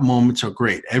mountaintop moments are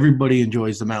great. Everybody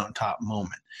enjoys the mountaintop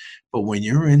moment. But when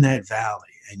you're in that valley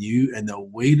and the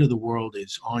weight of the world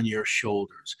is on your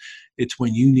shoulders, it's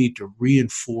when you need to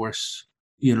reinforce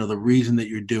the reason that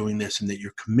you're doing this and that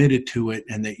you're committed to it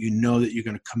and that that you're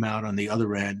going to come out on the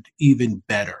other end even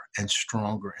better and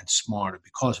stronger and smarter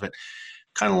because of it.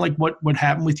 Kind of like what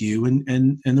happened with you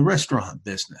and the restaurant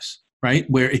business, right?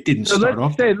 Where it didn't start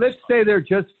off. Let's stay there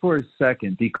just for a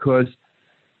second, because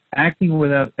acting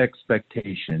without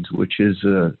expectations, which is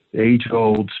a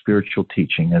age-old spiritual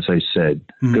teaching, as I said,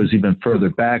 goes even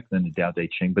further back than the Tao Te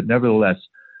Ching, but nevertheless,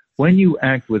 when you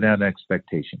act without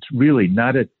expectations, really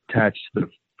not attached to the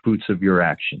fruits of your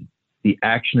action, the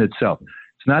action itself,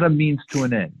 it's not a means to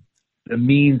an end. The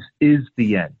means is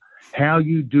the end. How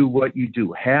you do what you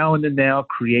do, how in the now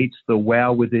creates the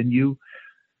wow within you.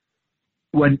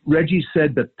 When Reggie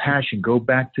said the passion, go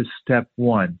back to step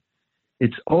one,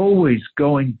 it's always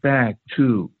going back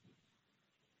to,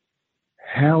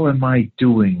 how am I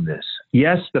doing this?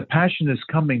 Yes, the passion is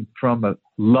coming from a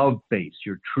love base,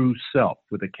 your true self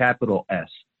with a capital S.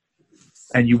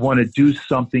 And you want to do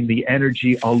something, the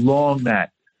energy along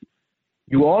that.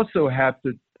 You also have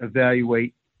to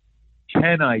evaluate,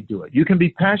 can I do it? You can be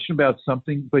passionate about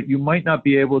something, but you might not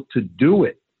be able to do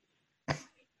it.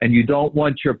 And you don't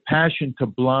want your passion to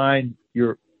blind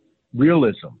your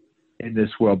realism in this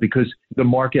world, because the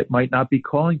market might not be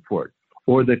calling for it,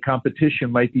 or the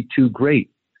competition might be too great.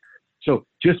 So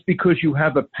just because you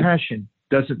have a passion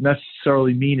doesn't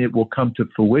necessarily mean it will come to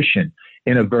fruition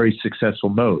in a very successful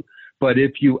mode. But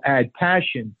if you add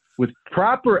passion with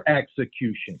proper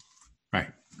execution, right?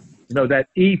 That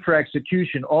E for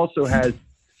execution also has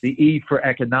the E for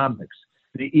economics,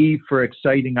 the E for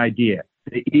exciting idea,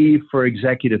 the E for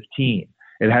executive team.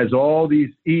 It has all these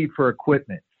E for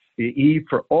equipment, the E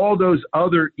for all those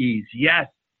other E's. Yes.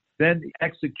 Then the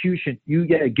execution, you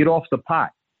get off the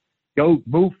pot. Go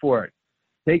move for it.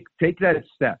 Take that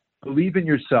step. Believe in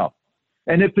yourself.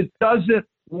 And if it doesn't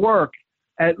work,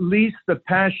 at least the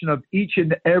passion of each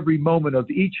and every moment of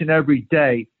each and every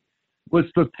day was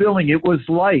fulfilling. It was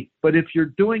light. But if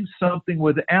you're doing something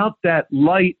without that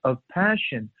light of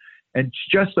passion and it's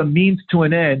just a means to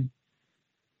an end,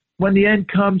 when the end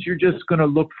comes, you're just going to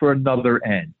look for another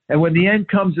end. And when the end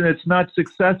comes and it's not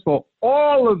successful,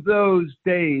 all of those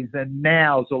days and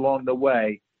nows along the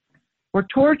way were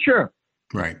torture.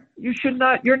 Right.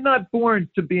 You're not born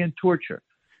to be in torture.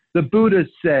 The Buddha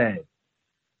said,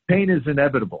 pain is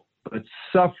inevitable, but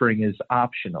suffering is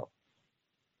optional.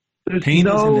 There's pain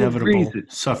no is inevitable. reason.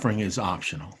 Suffering is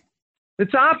optional.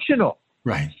 It's optional.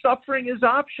 Right. Suffering is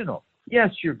optional.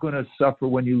 Yes, you're going to suffer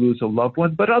when you lose a loved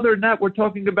one, but other than that, we're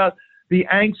talking about the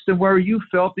angst and worry you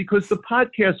felt because the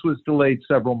podcast was delayed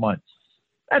several months.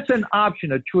 That's an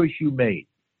option, a choice you made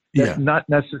that not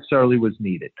necessarily was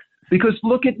needed. Because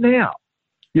look at now.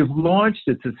 You've launched,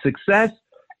 it's a success,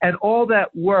 and all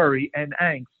that worry and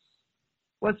angst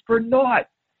was for naught.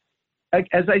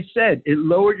 As I said, it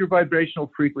lowered your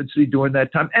vibrational frequency during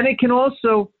that time, and it can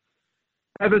also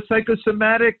have a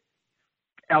psychosomatic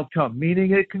outcome,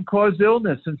 meaning it can cause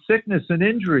illness and sickness and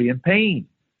injury and pain,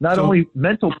 not only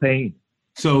mental pain.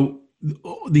 So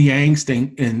the angst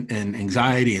and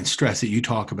anxiety and stress that you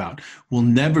talk about will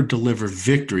never deliver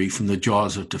victory from the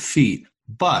jaws of defeat,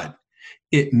 but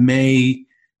it may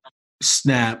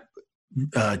snap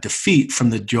defeat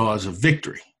from the jaws of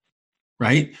victory,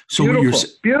 right? So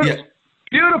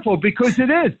Beautiful, because it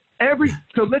is.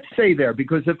 So let's say there,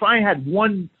 because if I had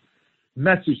one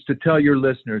message to tell your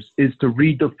listeners is to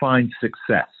redefine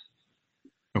success.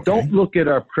 Okay. Don't look at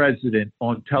our president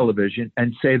on television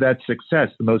and say that's success,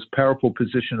 the most powerful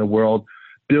position in the world,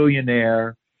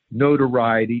 billionaire,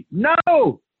 notoriety.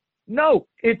 No,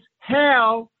 it's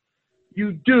how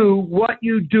you do what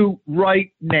you do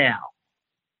right now,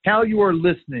 how you are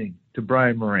listening to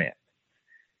Brian Moran,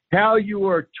 how you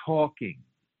are talking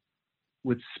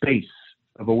with space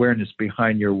of awareness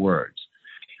behind your words,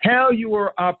 how you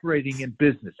are operating in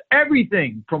business,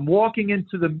 everything from walking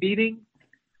into the meeting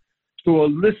to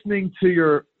listening to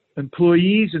your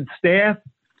employees and staff,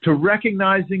 to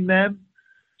recognizing them,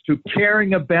 to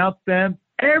caring about them,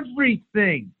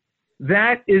 everything.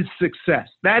 That is success.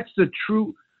 That's the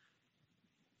true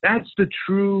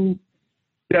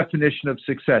definition of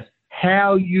success.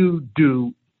 How you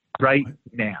do right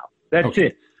now. That's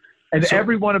it. And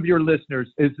every one of your listeners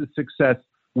is a success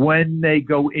when they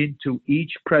go into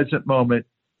each present moment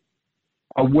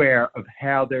aware of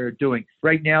how they're doing.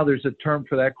 Right now, there's a term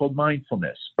for that called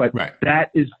mindfulness, but that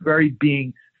is very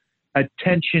being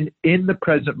attention in the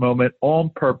present moment,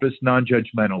 on purpose,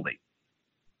 non-judgmentally.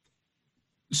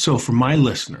 So for my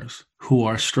listeners who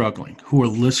are struggling, who are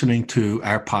listening to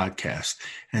our podcast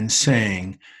and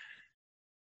saying,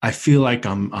 I feel like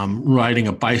I'm riding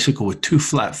a bicycle with two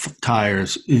flat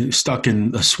tires stuck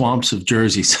in the swamps of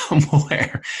Jersey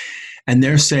somewhere. And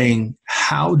they're saying,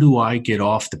 how do I get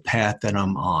off the path that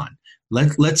I'm on?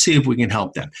 Let's see if we can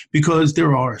help them. Because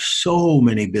there are so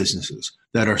many businesses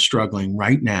that are struggling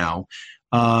right now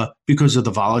because of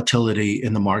the volatility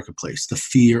in the marketplace, the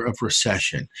fear of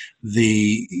recession,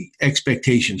 the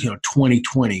expectations,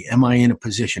 2020, am I in a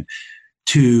position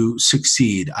to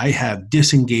succeed? I have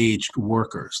disengaged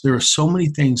workers. There are so many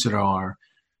things that are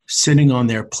sitting on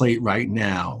their plate right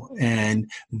now, and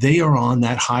they are on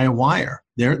that high wire.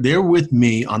 They're with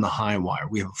me on the high wire.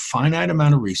 We have a finite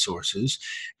amount of resources,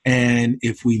 and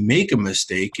if we make a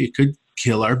mistake, it could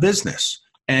kill our business.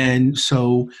 And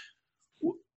so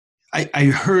I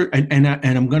heard, and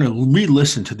I'm going to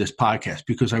re-listen to this podcast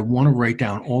because I want to write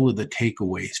down all of the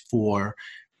takeaways for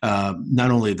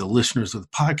not only the listeners of the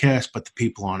podcast, but the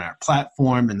people on our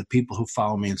platform and the people who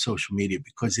follow me on social media,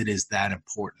 because it is that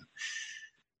important.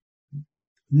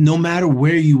 No matter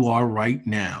where you are right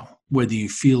now, whether you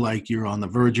feel like you're on the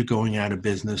verge of going out of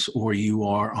business or you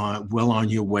are well on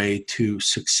your way to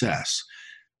success,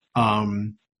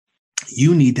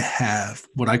 you need to have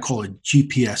what I call a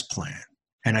GPS plan.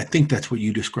 And I think that's what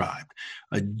you described,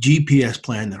 a GPS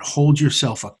plan that holds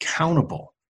yourself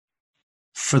accountable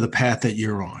for the path that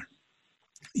you're on.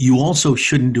 You also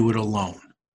shouldn't do it alone.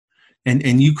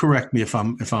 And you correct me if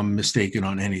I'm mistaken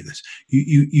on any of this.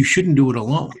 You shouldn't do it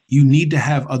alone. You need to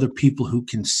have other people who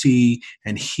can see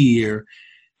and hear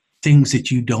things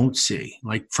that you don't see,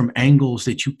 like from angles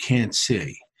that you can't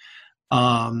see.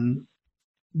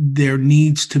 There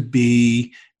needs to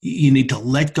be, you need to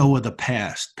let go of the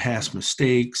past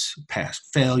mistakes, past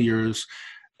failures,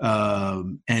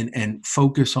 and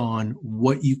focus on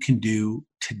what you can do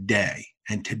today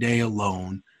and today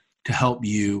alone to help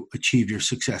you achieve your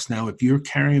success. Now, if you're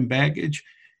carrying baggage,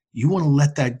 you want to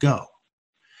let that go.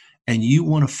 And you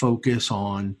want to focus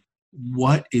on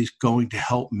what is going to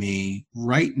help me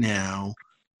right now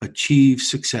achieve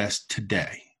success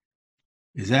today.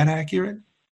 Is that accurate?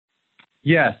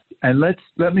 Yes. And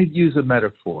let me use a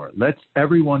metaphor.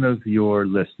 Every one of your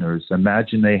listeners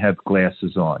imagine they have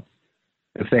glasses on.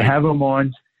 If they have them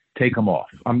on, take them off.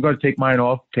 I'm going to take mine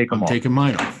off. Take them off. I'm taking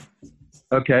mine off.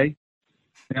 Okay.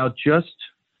 Now just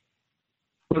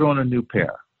put on a new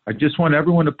pair. I just want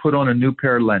everyone to put on a new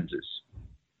pair of lenses.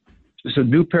 Just a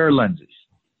new pair of lenses.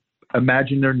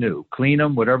 Imagine they're new. Clean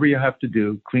them, whatever you have to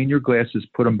do. Clean your glasses,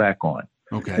 put them back on.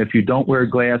 Okay. If you don't wear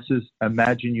glasses,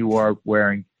 imagine you are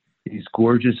wearing these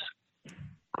gorgeous,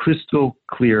 crystal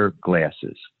clear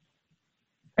glasses.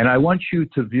 And I want you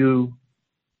to view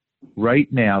right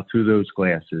now through those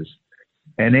glasses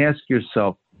and ask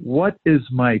yourself, what is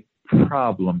my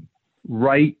problem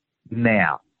right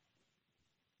now?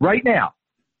 Right now.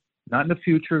 Not in the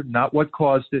future, not what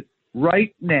caused it.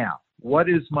 Right now. What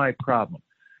is my problem?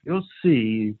 You'll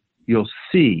see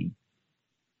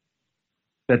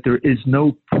that there is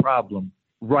no problem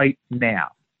right now.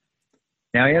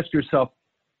 Now ask yourself,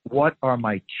 what are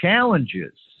my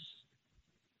challenges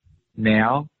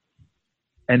now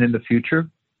and in the future?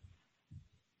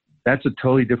 That's a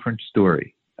totally different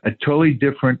story, a totally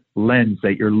different lens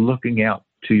that you're looking out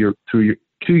to your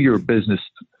business,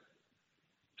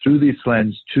 through this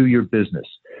lens to your business.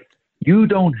 You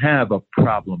don't have a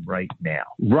problem right now,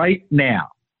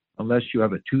 unless you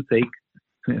have a toothache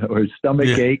or a stomach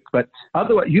ache, but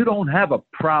otherwise you don't have a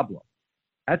problem.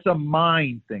 That's a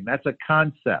mind thing. That's a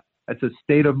concept. That's a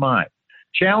state of mind.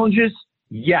 Challenges,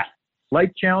 yes.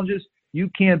 Life challenges, you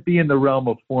can't be in the realm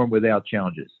of form without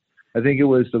challenges. I think it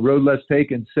was The Road Less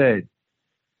Taken said,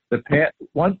 the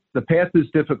path is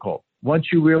difficult. Once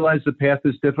you realize the path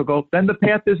is difficult, then the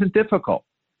path isn't difficult.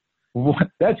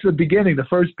 That's the beginning, the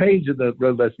first page of The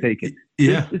Road Less Taken.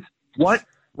 Yeah.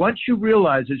 Once you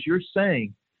realize, as you're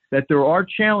saying, that there are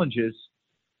challenges,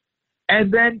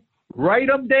 and then write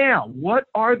them down. What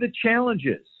are the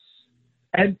challenges?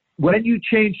 And when you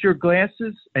change your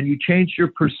glasses and you change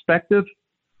your perspective,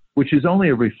 which is only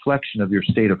a reflection of your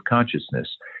state of consciousness,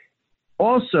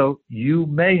 also, you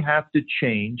may have to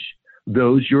change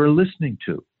those you're listening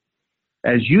to.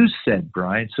 As you said,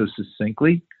 Brian, so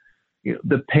succinctly,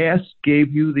 the past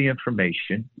gave you the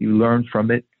information. You learned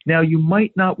from it. Now, you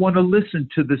might not want to listen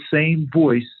to the same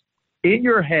voice in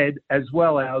your head as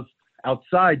well as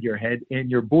outside your head in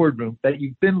your boardroom that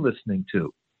you've been listening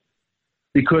to,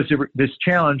 because this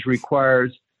challenge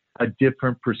requires a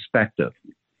different perspective.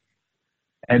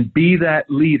 And be that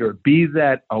leader, be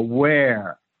that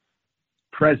aware,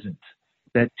 present,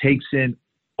 that takes in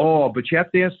all. But you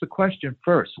have to ask the question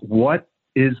first, what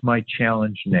is my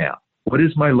challenge now? What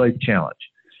is my life challenge?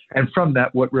 And from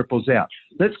that, what ripples out?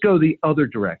 Let's go the other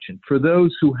direction. For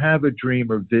those who have a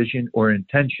dream or vision or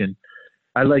intention,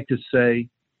 I like to say,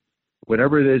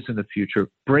 whatever it is in the future,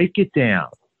 break it down,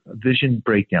 a vision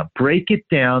breakdown. Break it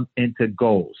down into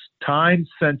goals,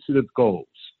 time-sensitive goals.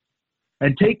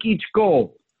 And take each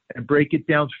goal and break it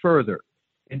down further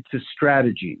into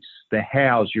strategies, the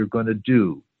hows you're going to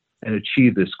do and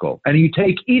achieve this goal. And you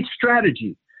take each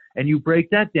strategy and you break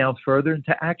that down further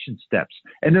into action steps.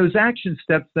 And those action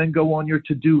steps then go on your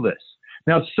to-do list.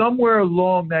 Now, somewhere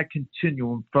along that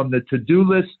continuum from the to-do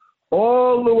list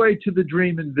all the way to the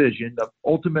dream and vision, the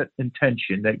ultimate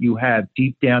intention that you have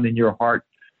deep down in your heart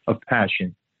of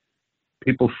passion,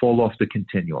 people fall off the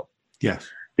continuum. Yes.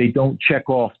 They don't check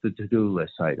off the to-do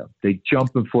list item. They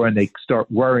jump in for it and they start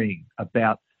worrying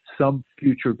about some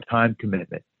future time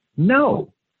commitment.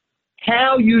 No.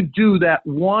 How you do that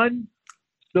one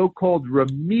so-called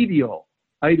remedial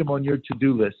item on your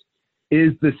to-do list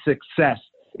is the success,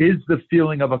 is the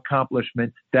feeling of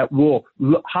accomplishment that will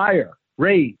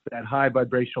raise that high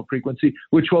vibrational frequency,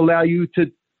 which will allow you to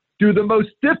do the most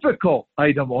difficult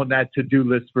item on that to-do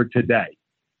list for today.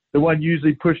 The one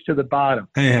usually pushed to the bottom.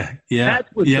 Yeah. That's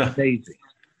what's amazing.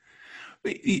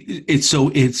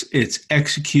 It's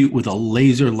execute with a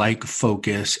laser-like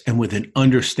focus and with an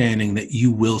understanding that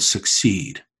you will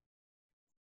succeed.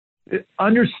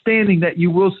 Understanding that you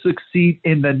will succeed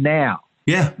in the now.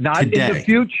 Yeah. Not today. in the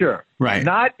future. Right.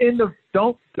 Not in the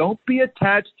don't be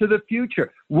attached to the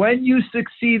future. When you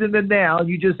succeed in the now,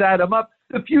 you just add them up.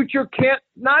 The future can't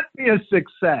not be a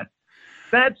success.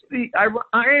 That's the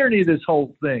irony of this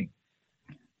whole thing.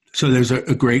 So there's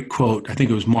a great quote. I think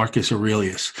it was Marcus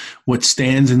Aurelius. What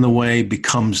stands in the way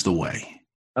becomes the way.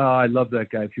 Oh, I love that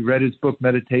guy. If you read his book,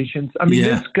 Meditations, I mean,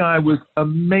 this guy was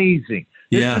amazing.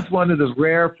 This is one of the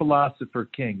rare philosopher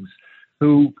kings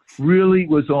who really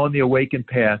was on the awakened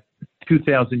path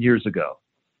 2,000 years ago.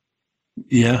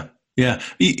 Yeah. Yeah.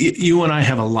 You and I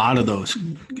have a lot of those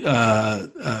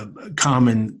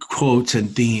common quotes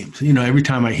and themes. You know, every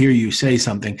time I hear you say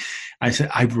something, I say,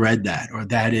 I've read that, or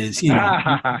that is, he's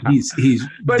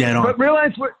dead on. But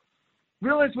realize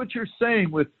what you're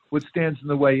saying with what stands in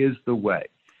the way is the way.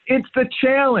 It's the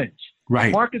challenge.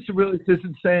 Right. Marcus Aurelius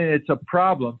isn't saying it's a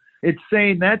problem. It's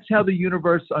saying that's how the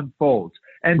universe unfolds.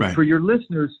 And for your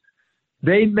listeners,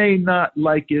 they may not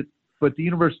like it, but the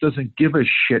universe doesn't give a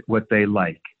shit what they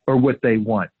like or what they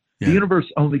want. Yeah. The universe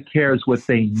only cares what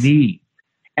they need.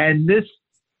 And this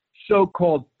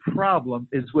so-called problem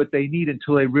is what they need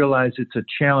until they realize it's a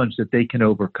challenge that they can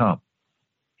overcome.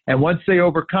 And once they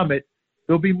overcome it,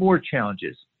 there'll be more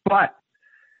challenges. But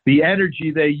the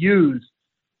energy they use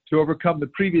to overcome the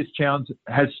previous challenge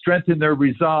has strengthened their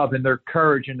resolve and their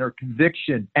courage and their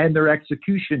conviction and their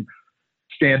execution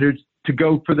standards to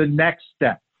go for the next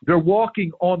step. They're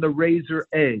walking on the razor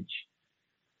edge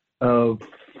of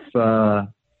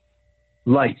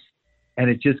life, and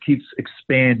it just keeps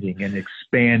expanding and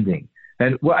expanding.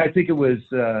 And I think it was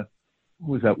who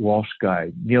was that Walsh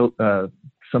guy, Neil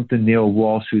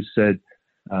Walsh, who said,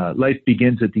 "Life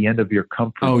begins at the end of your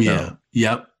comfort zone." Oh yeah,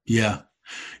 yep, yeah.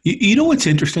 You know what's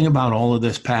interesting about all of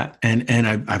this, Pat, and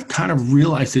I've kind of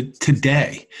realized it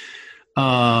today.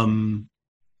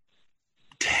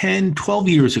 10, 12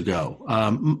 years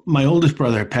ago, my oldest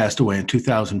brother had passed away in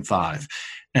 2005.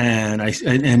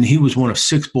 And he was one of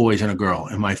 6 boys and a girl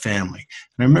in my family.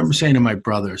 And I remember saying to my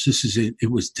brothers, it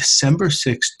was December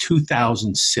 6,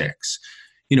 2006.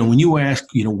 when you ask,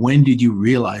 when did you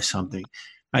realize something?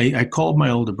 I called my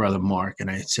older brother, Mark, and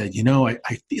I said,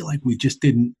 I feel like we just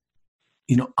didn't,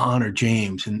 honor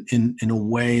James in a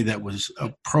way that was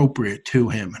appropriate to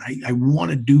him. And I want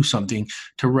to do something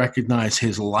to recognize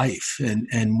his life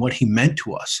and what he meant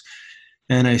to us.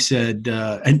 And I said,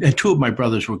 and two of my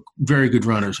brothers were very good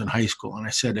runners in high school. And I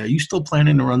said, are you still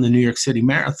planning to run the New York City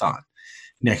Marathon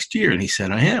next year? And he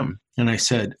said, I am. And I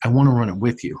said, I want to run it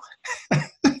with you.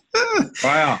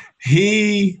 Wow.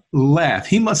 He laughed.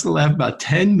 He must have laughed about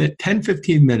 10,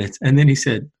 15 minutes. And then he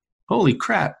said, holy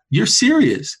crap, you're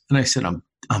serious. And I said, I'm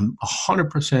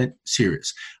 100%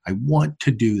 serious. I want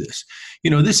to do this.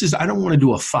 I don't want to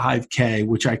do a 5K,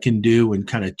 which I can do and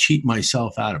kind of cheat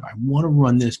myself out of. I want to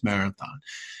run this marathon.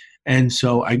 And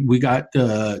so we got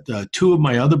the two of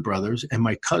my other brothers and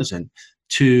my cousin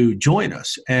to join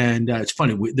us. And it's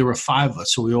funny, there were 5 of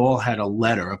us, so we all had a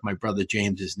letter of my brother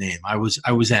James's name. I was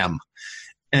M.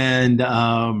 And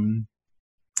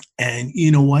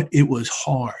you know what? It was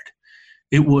hard.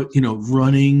 It was,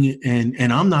 running,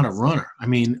 and I'm not a runner. I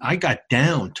mean, I got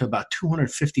down to about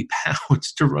 250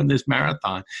 pounds to run this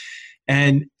marathon.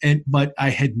 But I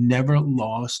had never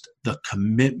lost the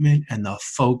commitment and the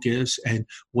focus, and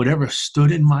whatever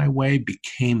stood in my way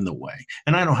became the way.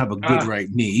 And I don't have a good right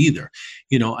knee either,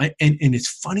 and it's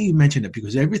funny you mentioned it,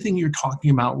 because everything you're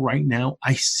talking about right now,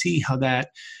 I see how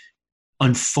that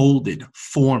unfolded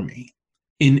for me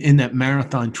in that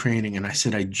marathon training. And I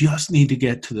said, I just need to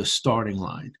get to the starting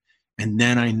line, and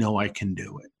then I know I can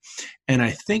do it. And I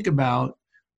think about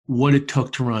what it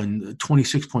took to run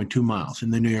 26.2 miles in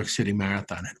the New York City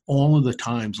Marathon, and all of the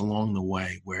times along the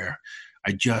way where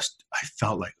I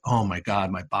felt like, oh my God,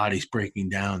 my body's breaking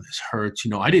down. This hurts.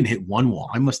 I didn't hit one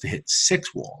wall. I must have hit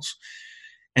 6 walls.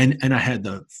 And I had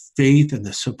the faith and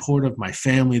the support of my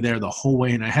family there the whole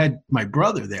way. And I had my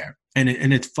brother there. And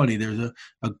it's funny, there's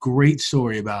a great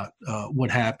story about what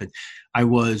happened. I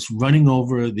was running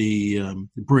over the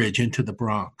bridge into the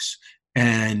Bronx.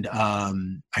 And I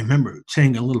remember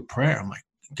saying a little prayer. I'm like,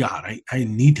 God, I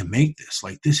need to make this.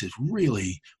 Like, this is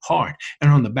really hard. And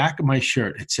on the back of my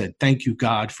shirt, it said, thank you,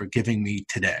 God, for giving me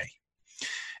today.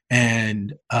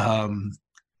 And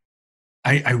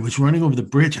I was running over the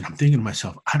bridge, and I'm thinking to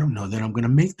myself, I don't know that I'm going to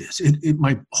make this.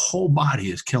 My whole body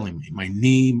is killing me, my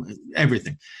knee,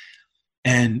 everything.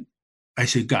 And I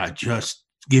said, God, just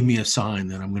give me a sign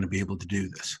that I'm going to be able to do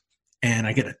this. And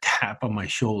I get a tap on my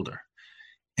shoulder.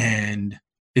 And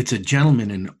it's a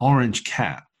gentleman in an orange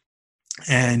cap.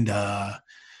 And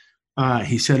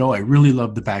he said, oh, I really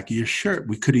love the back of your shirt.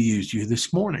 We could have used you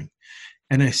this morning.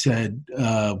 And I said,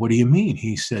 what do you mean?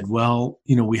 He said, well,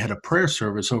 we had a prayer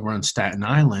service over on Staten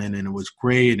Island, and it was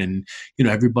great. And,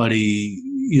 everybody,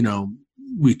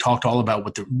 we talked all about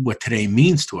what today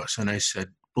means to us. And I said,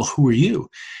 well, who are you?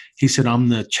 He said, I'm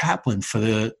the chaplain for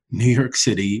the New York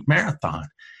City Marathon.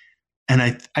 And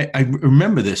I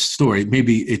remember this story.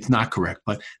 Maybe it's not correct,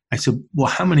 but I said, well,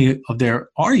 how many of there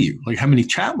are you? Like, how many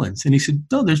chaplains? And he said,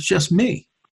 no, there's just me.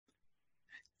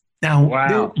 Now,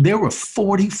 wow. there were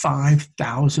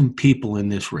 45,000 people in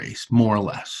this race, more or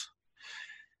less.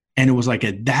 And it was like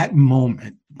at that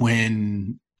moment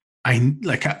when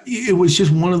it was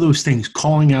just one of those things,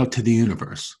 calling out to the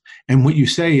universe. And what you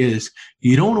say is,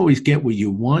 you don't always get what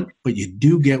you want, but you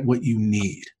do get what you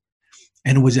need.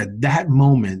 And it was at that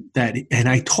moment and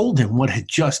I told him what had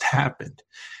just happened.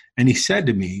 And he said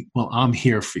to me, well, I'm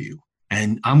here for you.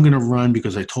 And I'm going to run,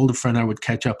 because I told a friend I would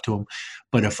catch up to him.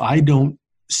 But if I don't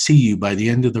see you by the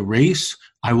end of the race,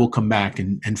 I will come back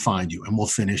and find you, and we'll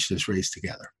finish this race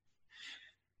together.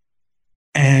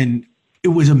 And it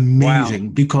was amazing.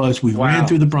 Wow. Because we ran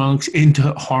through the Bronx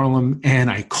into Harlem, and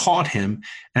I caught him,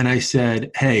 and I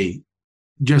said, hey,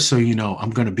 just so you know,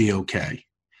 I'm going to be okay.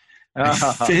 I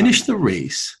finished the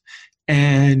race,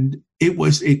 and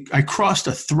I crossed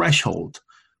a threshold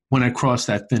when I crossed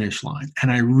that finish line.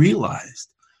 And I realized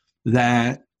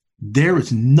that there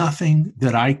is nothing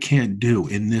that I can't do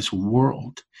in this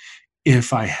world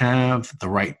if I have the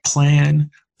right plan,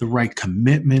 the right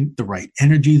commitment, the right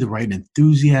energy, the right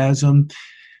enthusiasm.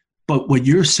 But what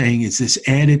you're saying is this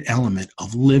added element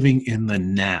of living in the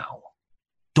now.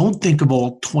 Don't think of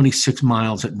all 26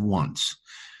 miles at once.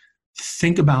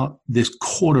 Think about this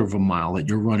quarter of a mile that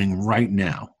you're running right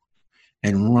now,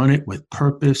 and run it with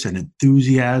purpose and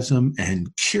enthusiasm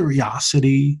and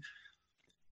curiosity.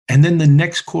 And then the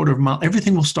next quarter of a mile,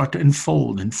 everything will start to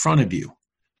unfold in front of you.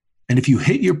 And if you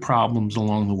hit your problems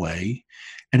along the way,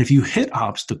 and if you hit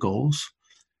obstacles,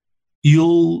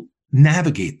 you'll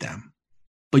navigate them,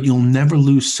 but you'll never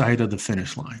lose sight of the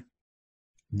finish line.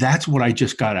 That's what I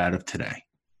just got out of today.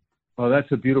 Well,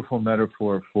 that's a beautiful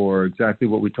metaphor for exactly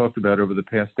what we talked about over the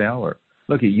past hour.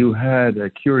 Look, you had a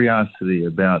curiosity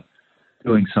about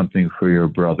doing something for your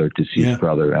brother, deceased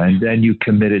brother, and then you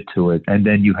committed to it, and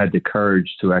then you had the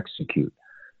courage to execute.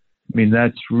 I mean,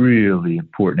 that's really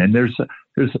important.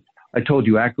 And I told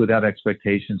you, act without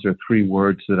expectations are 3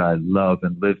 words that I love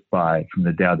and live by from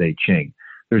the Tao Te Ching.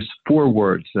 There's 4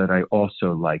 words that I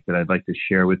also like that I'd like to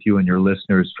share with you and your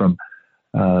listeners from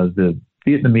the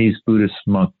Vietnamese Buddhist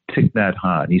monk Thich Nhat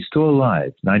Hanh. He's still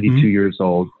alive, 92 years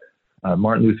old.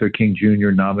 Martin Luther King Jr.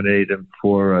 nominated him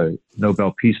for a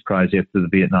Nobel Peace Prize after the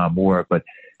Vietnam War, but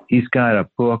he's got a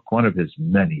book, one of his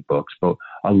many books, but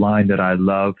a line that I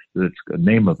love, that's the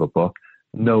name of a book,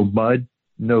 No Mud,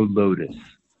 No Lotus.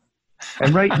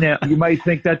 And right now, you might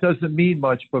think that doesn't mean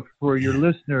much, but for your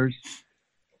listeners,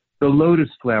 the lotus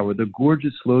flower, the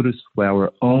gorgeous lotus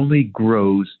flower, only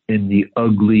grows in the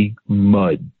ugly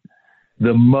mud.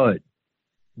 The mud,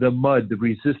 the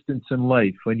resistance in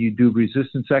life. When you do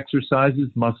resistance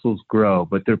exercises, muscles grow,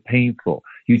 but they're painful.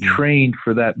 You trained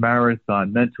for that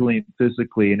marathon mentally and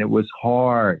physically, and it was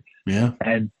hard. Yeah.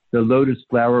 And the lotus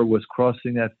flower was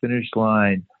crossing that finish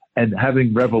line and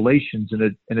having revelations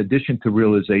in addition to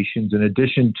realizations, in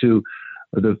addition to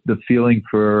the feeling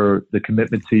for the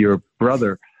commitment to your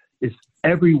brother. Is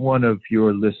every one of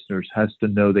your listeners has to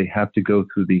know they have to go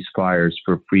through these fires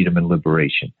for freedom and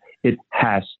liberation. It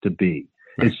has to be.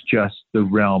 Right. It's just the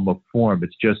realm of form.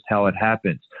 It's just how it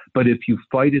happens. But if you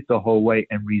fight it the whole way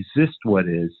and resist what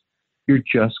is, you're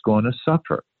just going to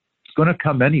suffer. It's going to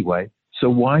come anyway.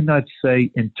 So why not say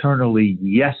internally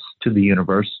yes to the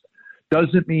universe?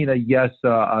 Doesn't mean a yes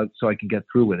so I can get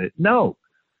through with it. No.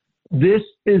 This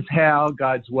is how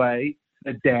God's way,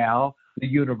 the Tao, the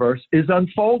universe is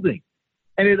unfolding.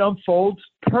 And it unfolds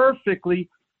perfectly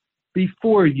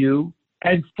before you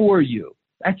and for you.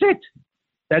 That's it.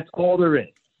 That's all there is.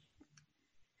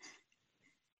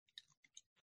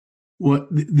 Well,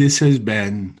 this has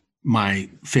been my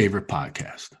favorite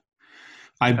podcast.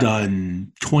 I've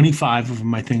done 25 of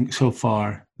them, I think, so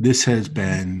far. This has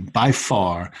been by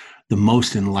far the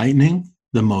most enlightening,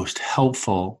 the most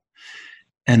helpful,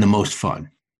 and the most fun.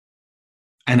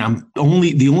 And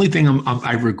the only thing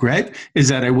I regret is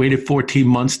that I waited 14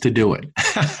 months to do it.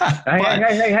 Hey!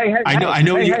 I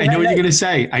know what you're going to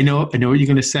say. I know what you're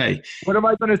going to say. What am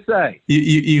I going to say?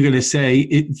 You're going to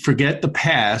say, forget the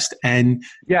past and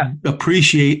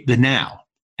appreciate the now.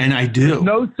 And I do. There's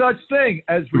no such thing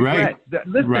as regret.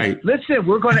 Listen,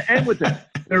 we're going to end with this.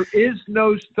 There is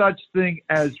no such thing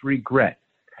as regret.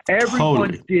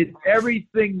 Everyone did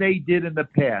everything they did in the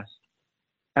past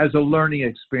as a learning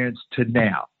experience to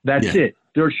now. That's it.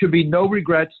 There should be no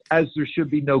regrets, as there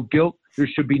should be no guilt. There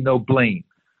should be no blame.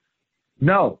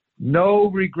 No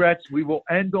regrets. We will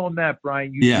end on that,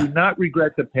 Brian. You do not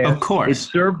regret the past. Of course. It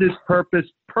served its purpose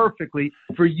perfectly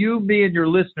for you, me, and your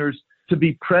listeners to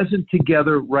be present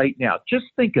together right now. Just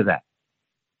think of that.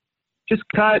 Just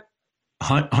cut.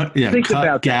 Think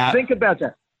about that. Think about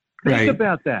that. Think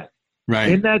about that. Right.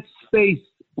 In that space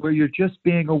where you're just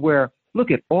being aware. Look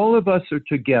at all of us are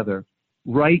together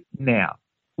right now,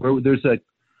 where there's a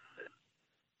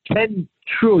 10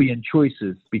 trillion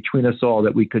choices between us all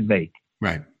that we could make.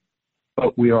 Right.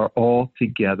 But we are all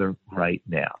together right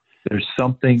now. There's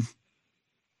something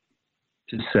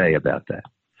to say about that.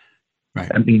 Right.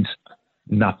 That means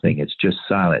nothing. It's just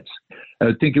silence.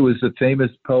 I think it was the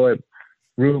famous poet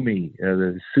Rumi,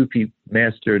 the Sufi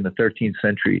master in the 13th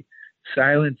century.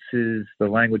 Silence is the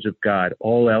language of God.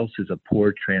 All else is a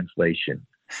poor translation.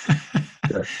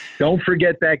 So don't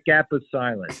forget that gap of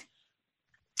silence.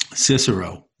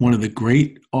 Cicero, one of the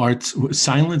great arts,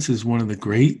 silence is one of the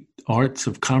great arts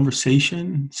of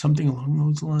conversation, something along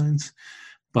those lines.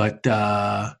 But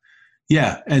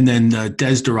and then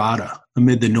Desiderata,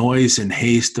 amid the noise and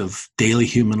haste of daily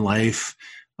human life,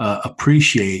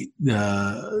 appreciate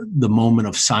the moment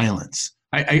of silence.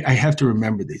 I have to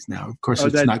remember these now. Of course,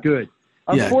 it's not good.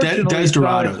 Yeah,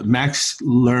 Desiderata, Max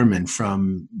Lerman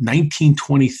from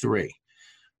 1923,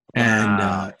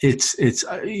 and it's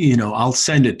I'll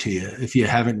send it to you if you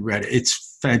haven't read it.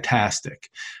 It's fantastic,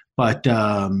 but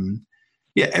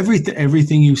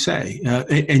everything you say,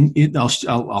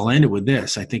 I'll end it with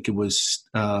this. I think it was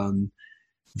Viktor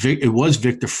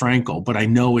Frankl, but I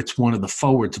know it's one of the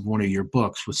forwards of one of your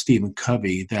books with Stephen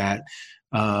Covey that.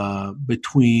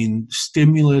 Between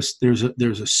stimulus, there's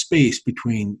a space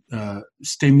between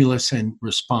stimulus and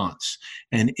response,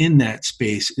 and in that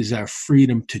space is our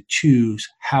freedom to choose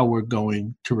how we're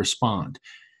going to respond.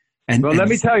 And let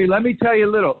me tell you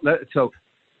a little. So,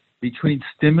 between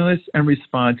stimulus and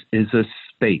response is a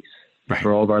space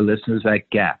for all of our listeners. That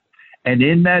gap, and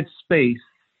in that space,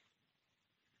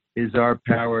 is our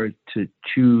power to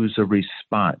choose a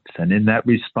response. And in that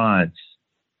response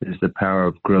is the power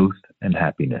of growth and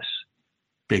happiness.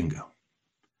 Bingo.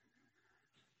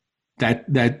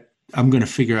 That I'm going to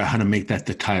figure out how to make that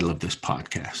the title of this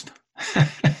podcast.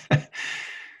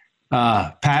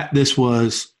 Pat, this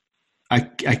was, I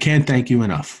can't thank you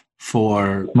enough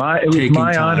for it was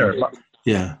my honor.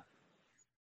 Yeah.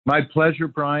 My pleasure,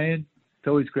 Brian. It's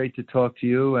always great to talk to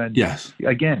you. And yes,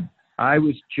 again, I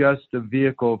was just a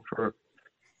vehicle for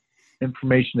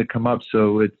information to come up.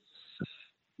 So it's,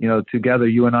 together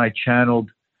you and I channeled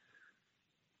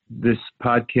this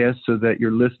podcast so that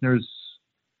your listeners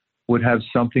would have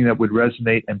something that would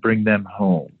resonate and bring them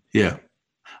home. Yeah.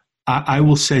 I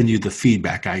will send you the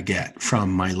feedback I get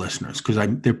from my listeners because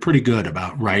they're pretty good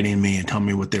about writing me and telling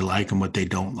me what they like and what they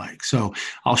don't like. So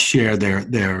I'll share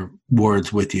their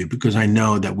words with you because I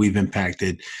know that we've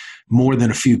impacted more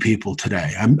than a few people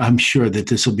today. I'm sure that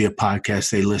this will be a podcast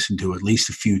they listen to at least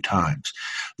a few times.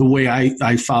 The way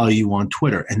I follow you on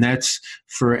Twitter, and that's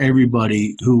for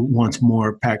everybody who wants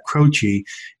more Pat Croce,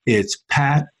 it's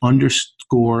Pat_Croce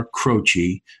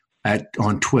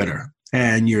on Twitter.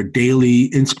 And your daily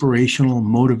inspirational,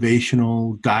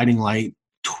 motivational, guiding light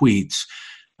tweets,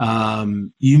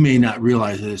 you may not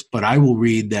realize this, but I will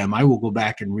read them. I will go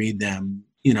back and read them,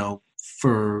 go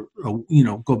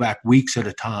back weeks at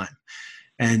a time.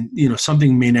 And,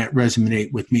 something may not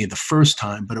resonate with me the first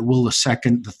time, but it will the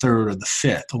second, the third, or the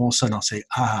fifth. All of a sudden I'll say,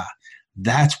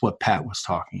 that's what Pat was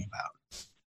talking about.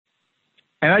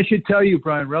 And I should tell you,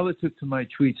 Brian, relative to my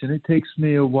tweets, and it takes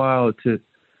me a while to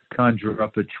conjure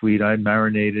up a tweet. I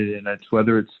marinated in it,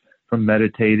 whether it's from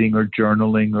meditating or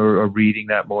journaling or reading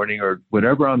that morning or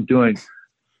whatever I'm doing.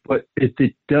 But if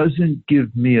it doesn't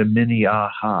give me a mini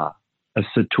aha, a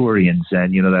Satorian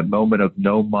Zen, that moment of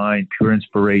no mind, pure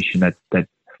inspiration, that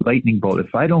lightning bolt,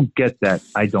 if I don't get that,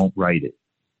 I don't write it.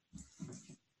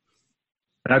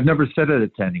 And I've never said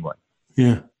it to anyone.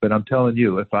 Yeah. But I'm telling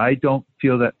you, if I don't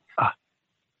feel that,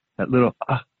 that little,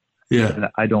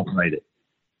 I don't write it.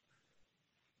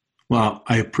 Well,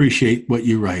 I appreciate what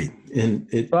you write. And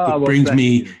it brings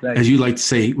me, as you like to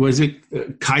say, was it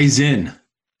Kaizen,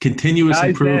 continuous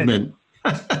improvement?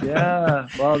 Yeah.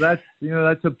 Well, that's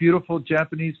a beautiful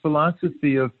Japanese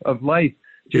philosophy of life.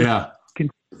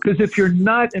 Because if you're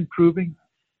not improving,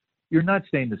 you're not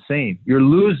staying the same. You're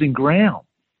losing ground.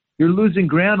 You're losing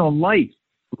ground on life.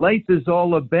 Life is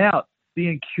all about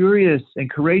being curious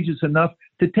and courageous enough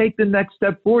to take the next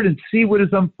step forward and see what is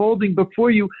unfolding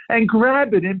before you and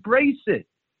grab it, embrace it,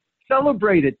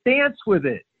 celebrate it, dance with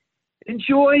it,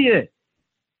 enjoy it.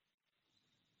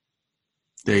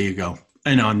 There you go.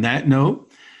 And on that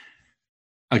note,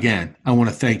 again, I want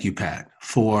to thank you, Pat,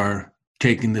 for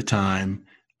taking the time.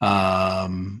 I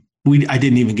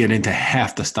didn't even get into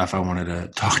half the stuff I wanted to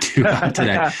talk to you about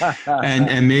today.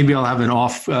 and maybe I'll have an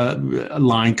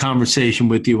off-line conversation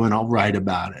with you and I'll write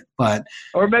about it.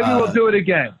 Or maybe we'll do it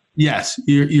again. Yes.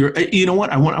 You know what?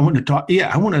 I wanted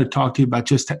to talk to you about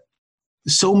just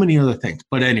so many other things.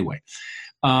 But anyway,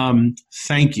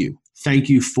 thank you. Thank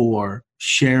you for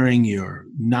sharing your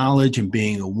knowledge and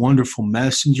being a wonderful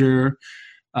messenger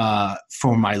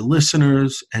for my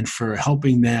listeners and for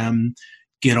helping them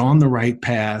get on the right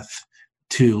path,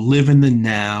 to live in the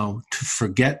now, to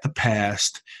forget the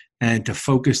past, and to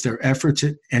focus their efforts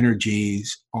and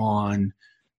energies on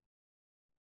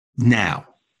now,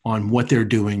 on what they're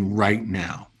doing right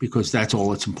now, because that's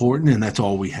all that's important and that's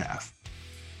all we have.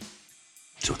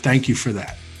 So thank you for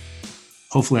that.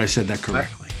 Hopefully I said that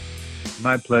correctly.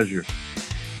 My pleasure.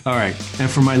 All right. And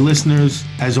for my listeners,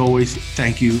 as always,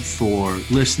 thank you for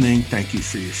listening. Thank you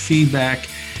for your feedback.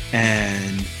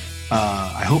 And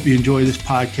I hope you enjoy this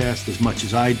podcast as much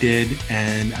as I did,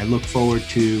 and I look forward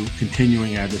to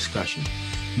continuing our discussion.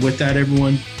 With that,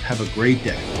 everyone, have a great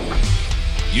day.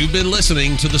 You've been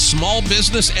listening to the Small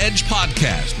Business Edge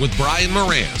podcast with Brian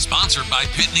Moran, sponsored by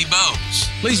Pitney Bowes.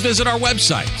 Please visit our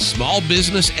website,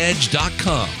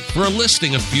 smallbusinessedge.com, for a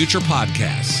listing of future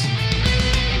podcasts.